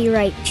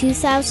copyright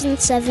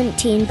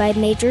 2017 by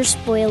Major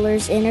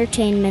Spoilers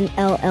Entertainment,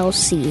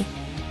 LLC.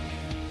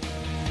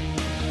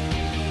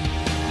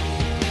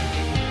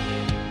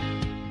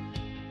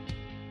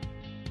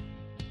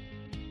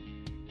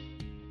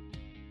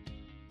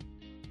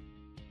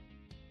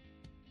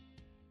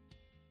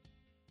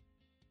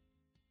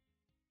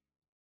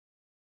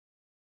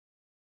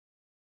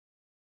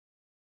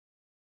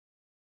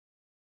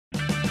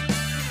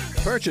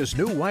 Purchase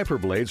new wiper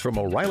blades from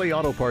O'Reilly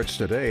Auto Parts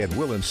today and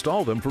we'll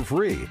install them for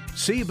free.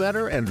 See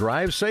better and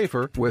drive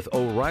safer with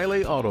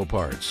O'Reilly Auto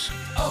Parts.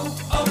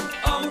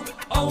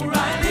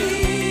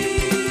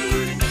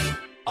 O'Reilly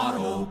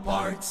Auto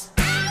Parts.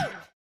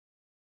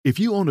 If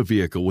you own a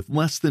vehicle with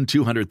less than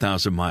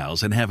 200,000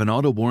 miles and have an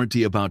auto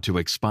warranty about to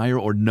expire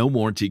or no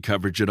warranty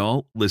coverage at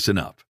all, listen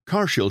up.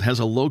 CarShield has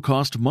a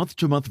low-cost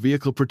month-to-month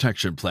vehicle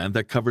protection plan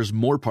that covers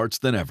more parts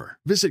than ever.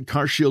 Visit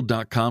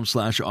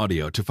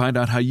carshield.com/audio to find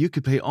out how you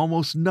could pay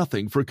almost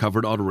nothing for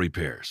covered auto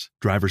repairs.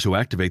 Drivers who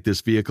activate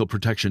this vehicle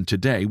protection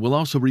today will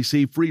also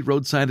receive free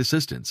roadside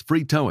assistance,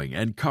 free towing,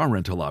 and car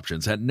rental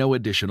options at no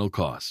additional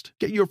cost.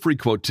 Get your free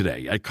quote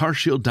today at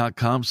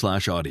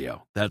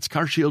carshield.com/audio. That's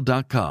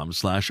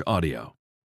carshield.com/audio.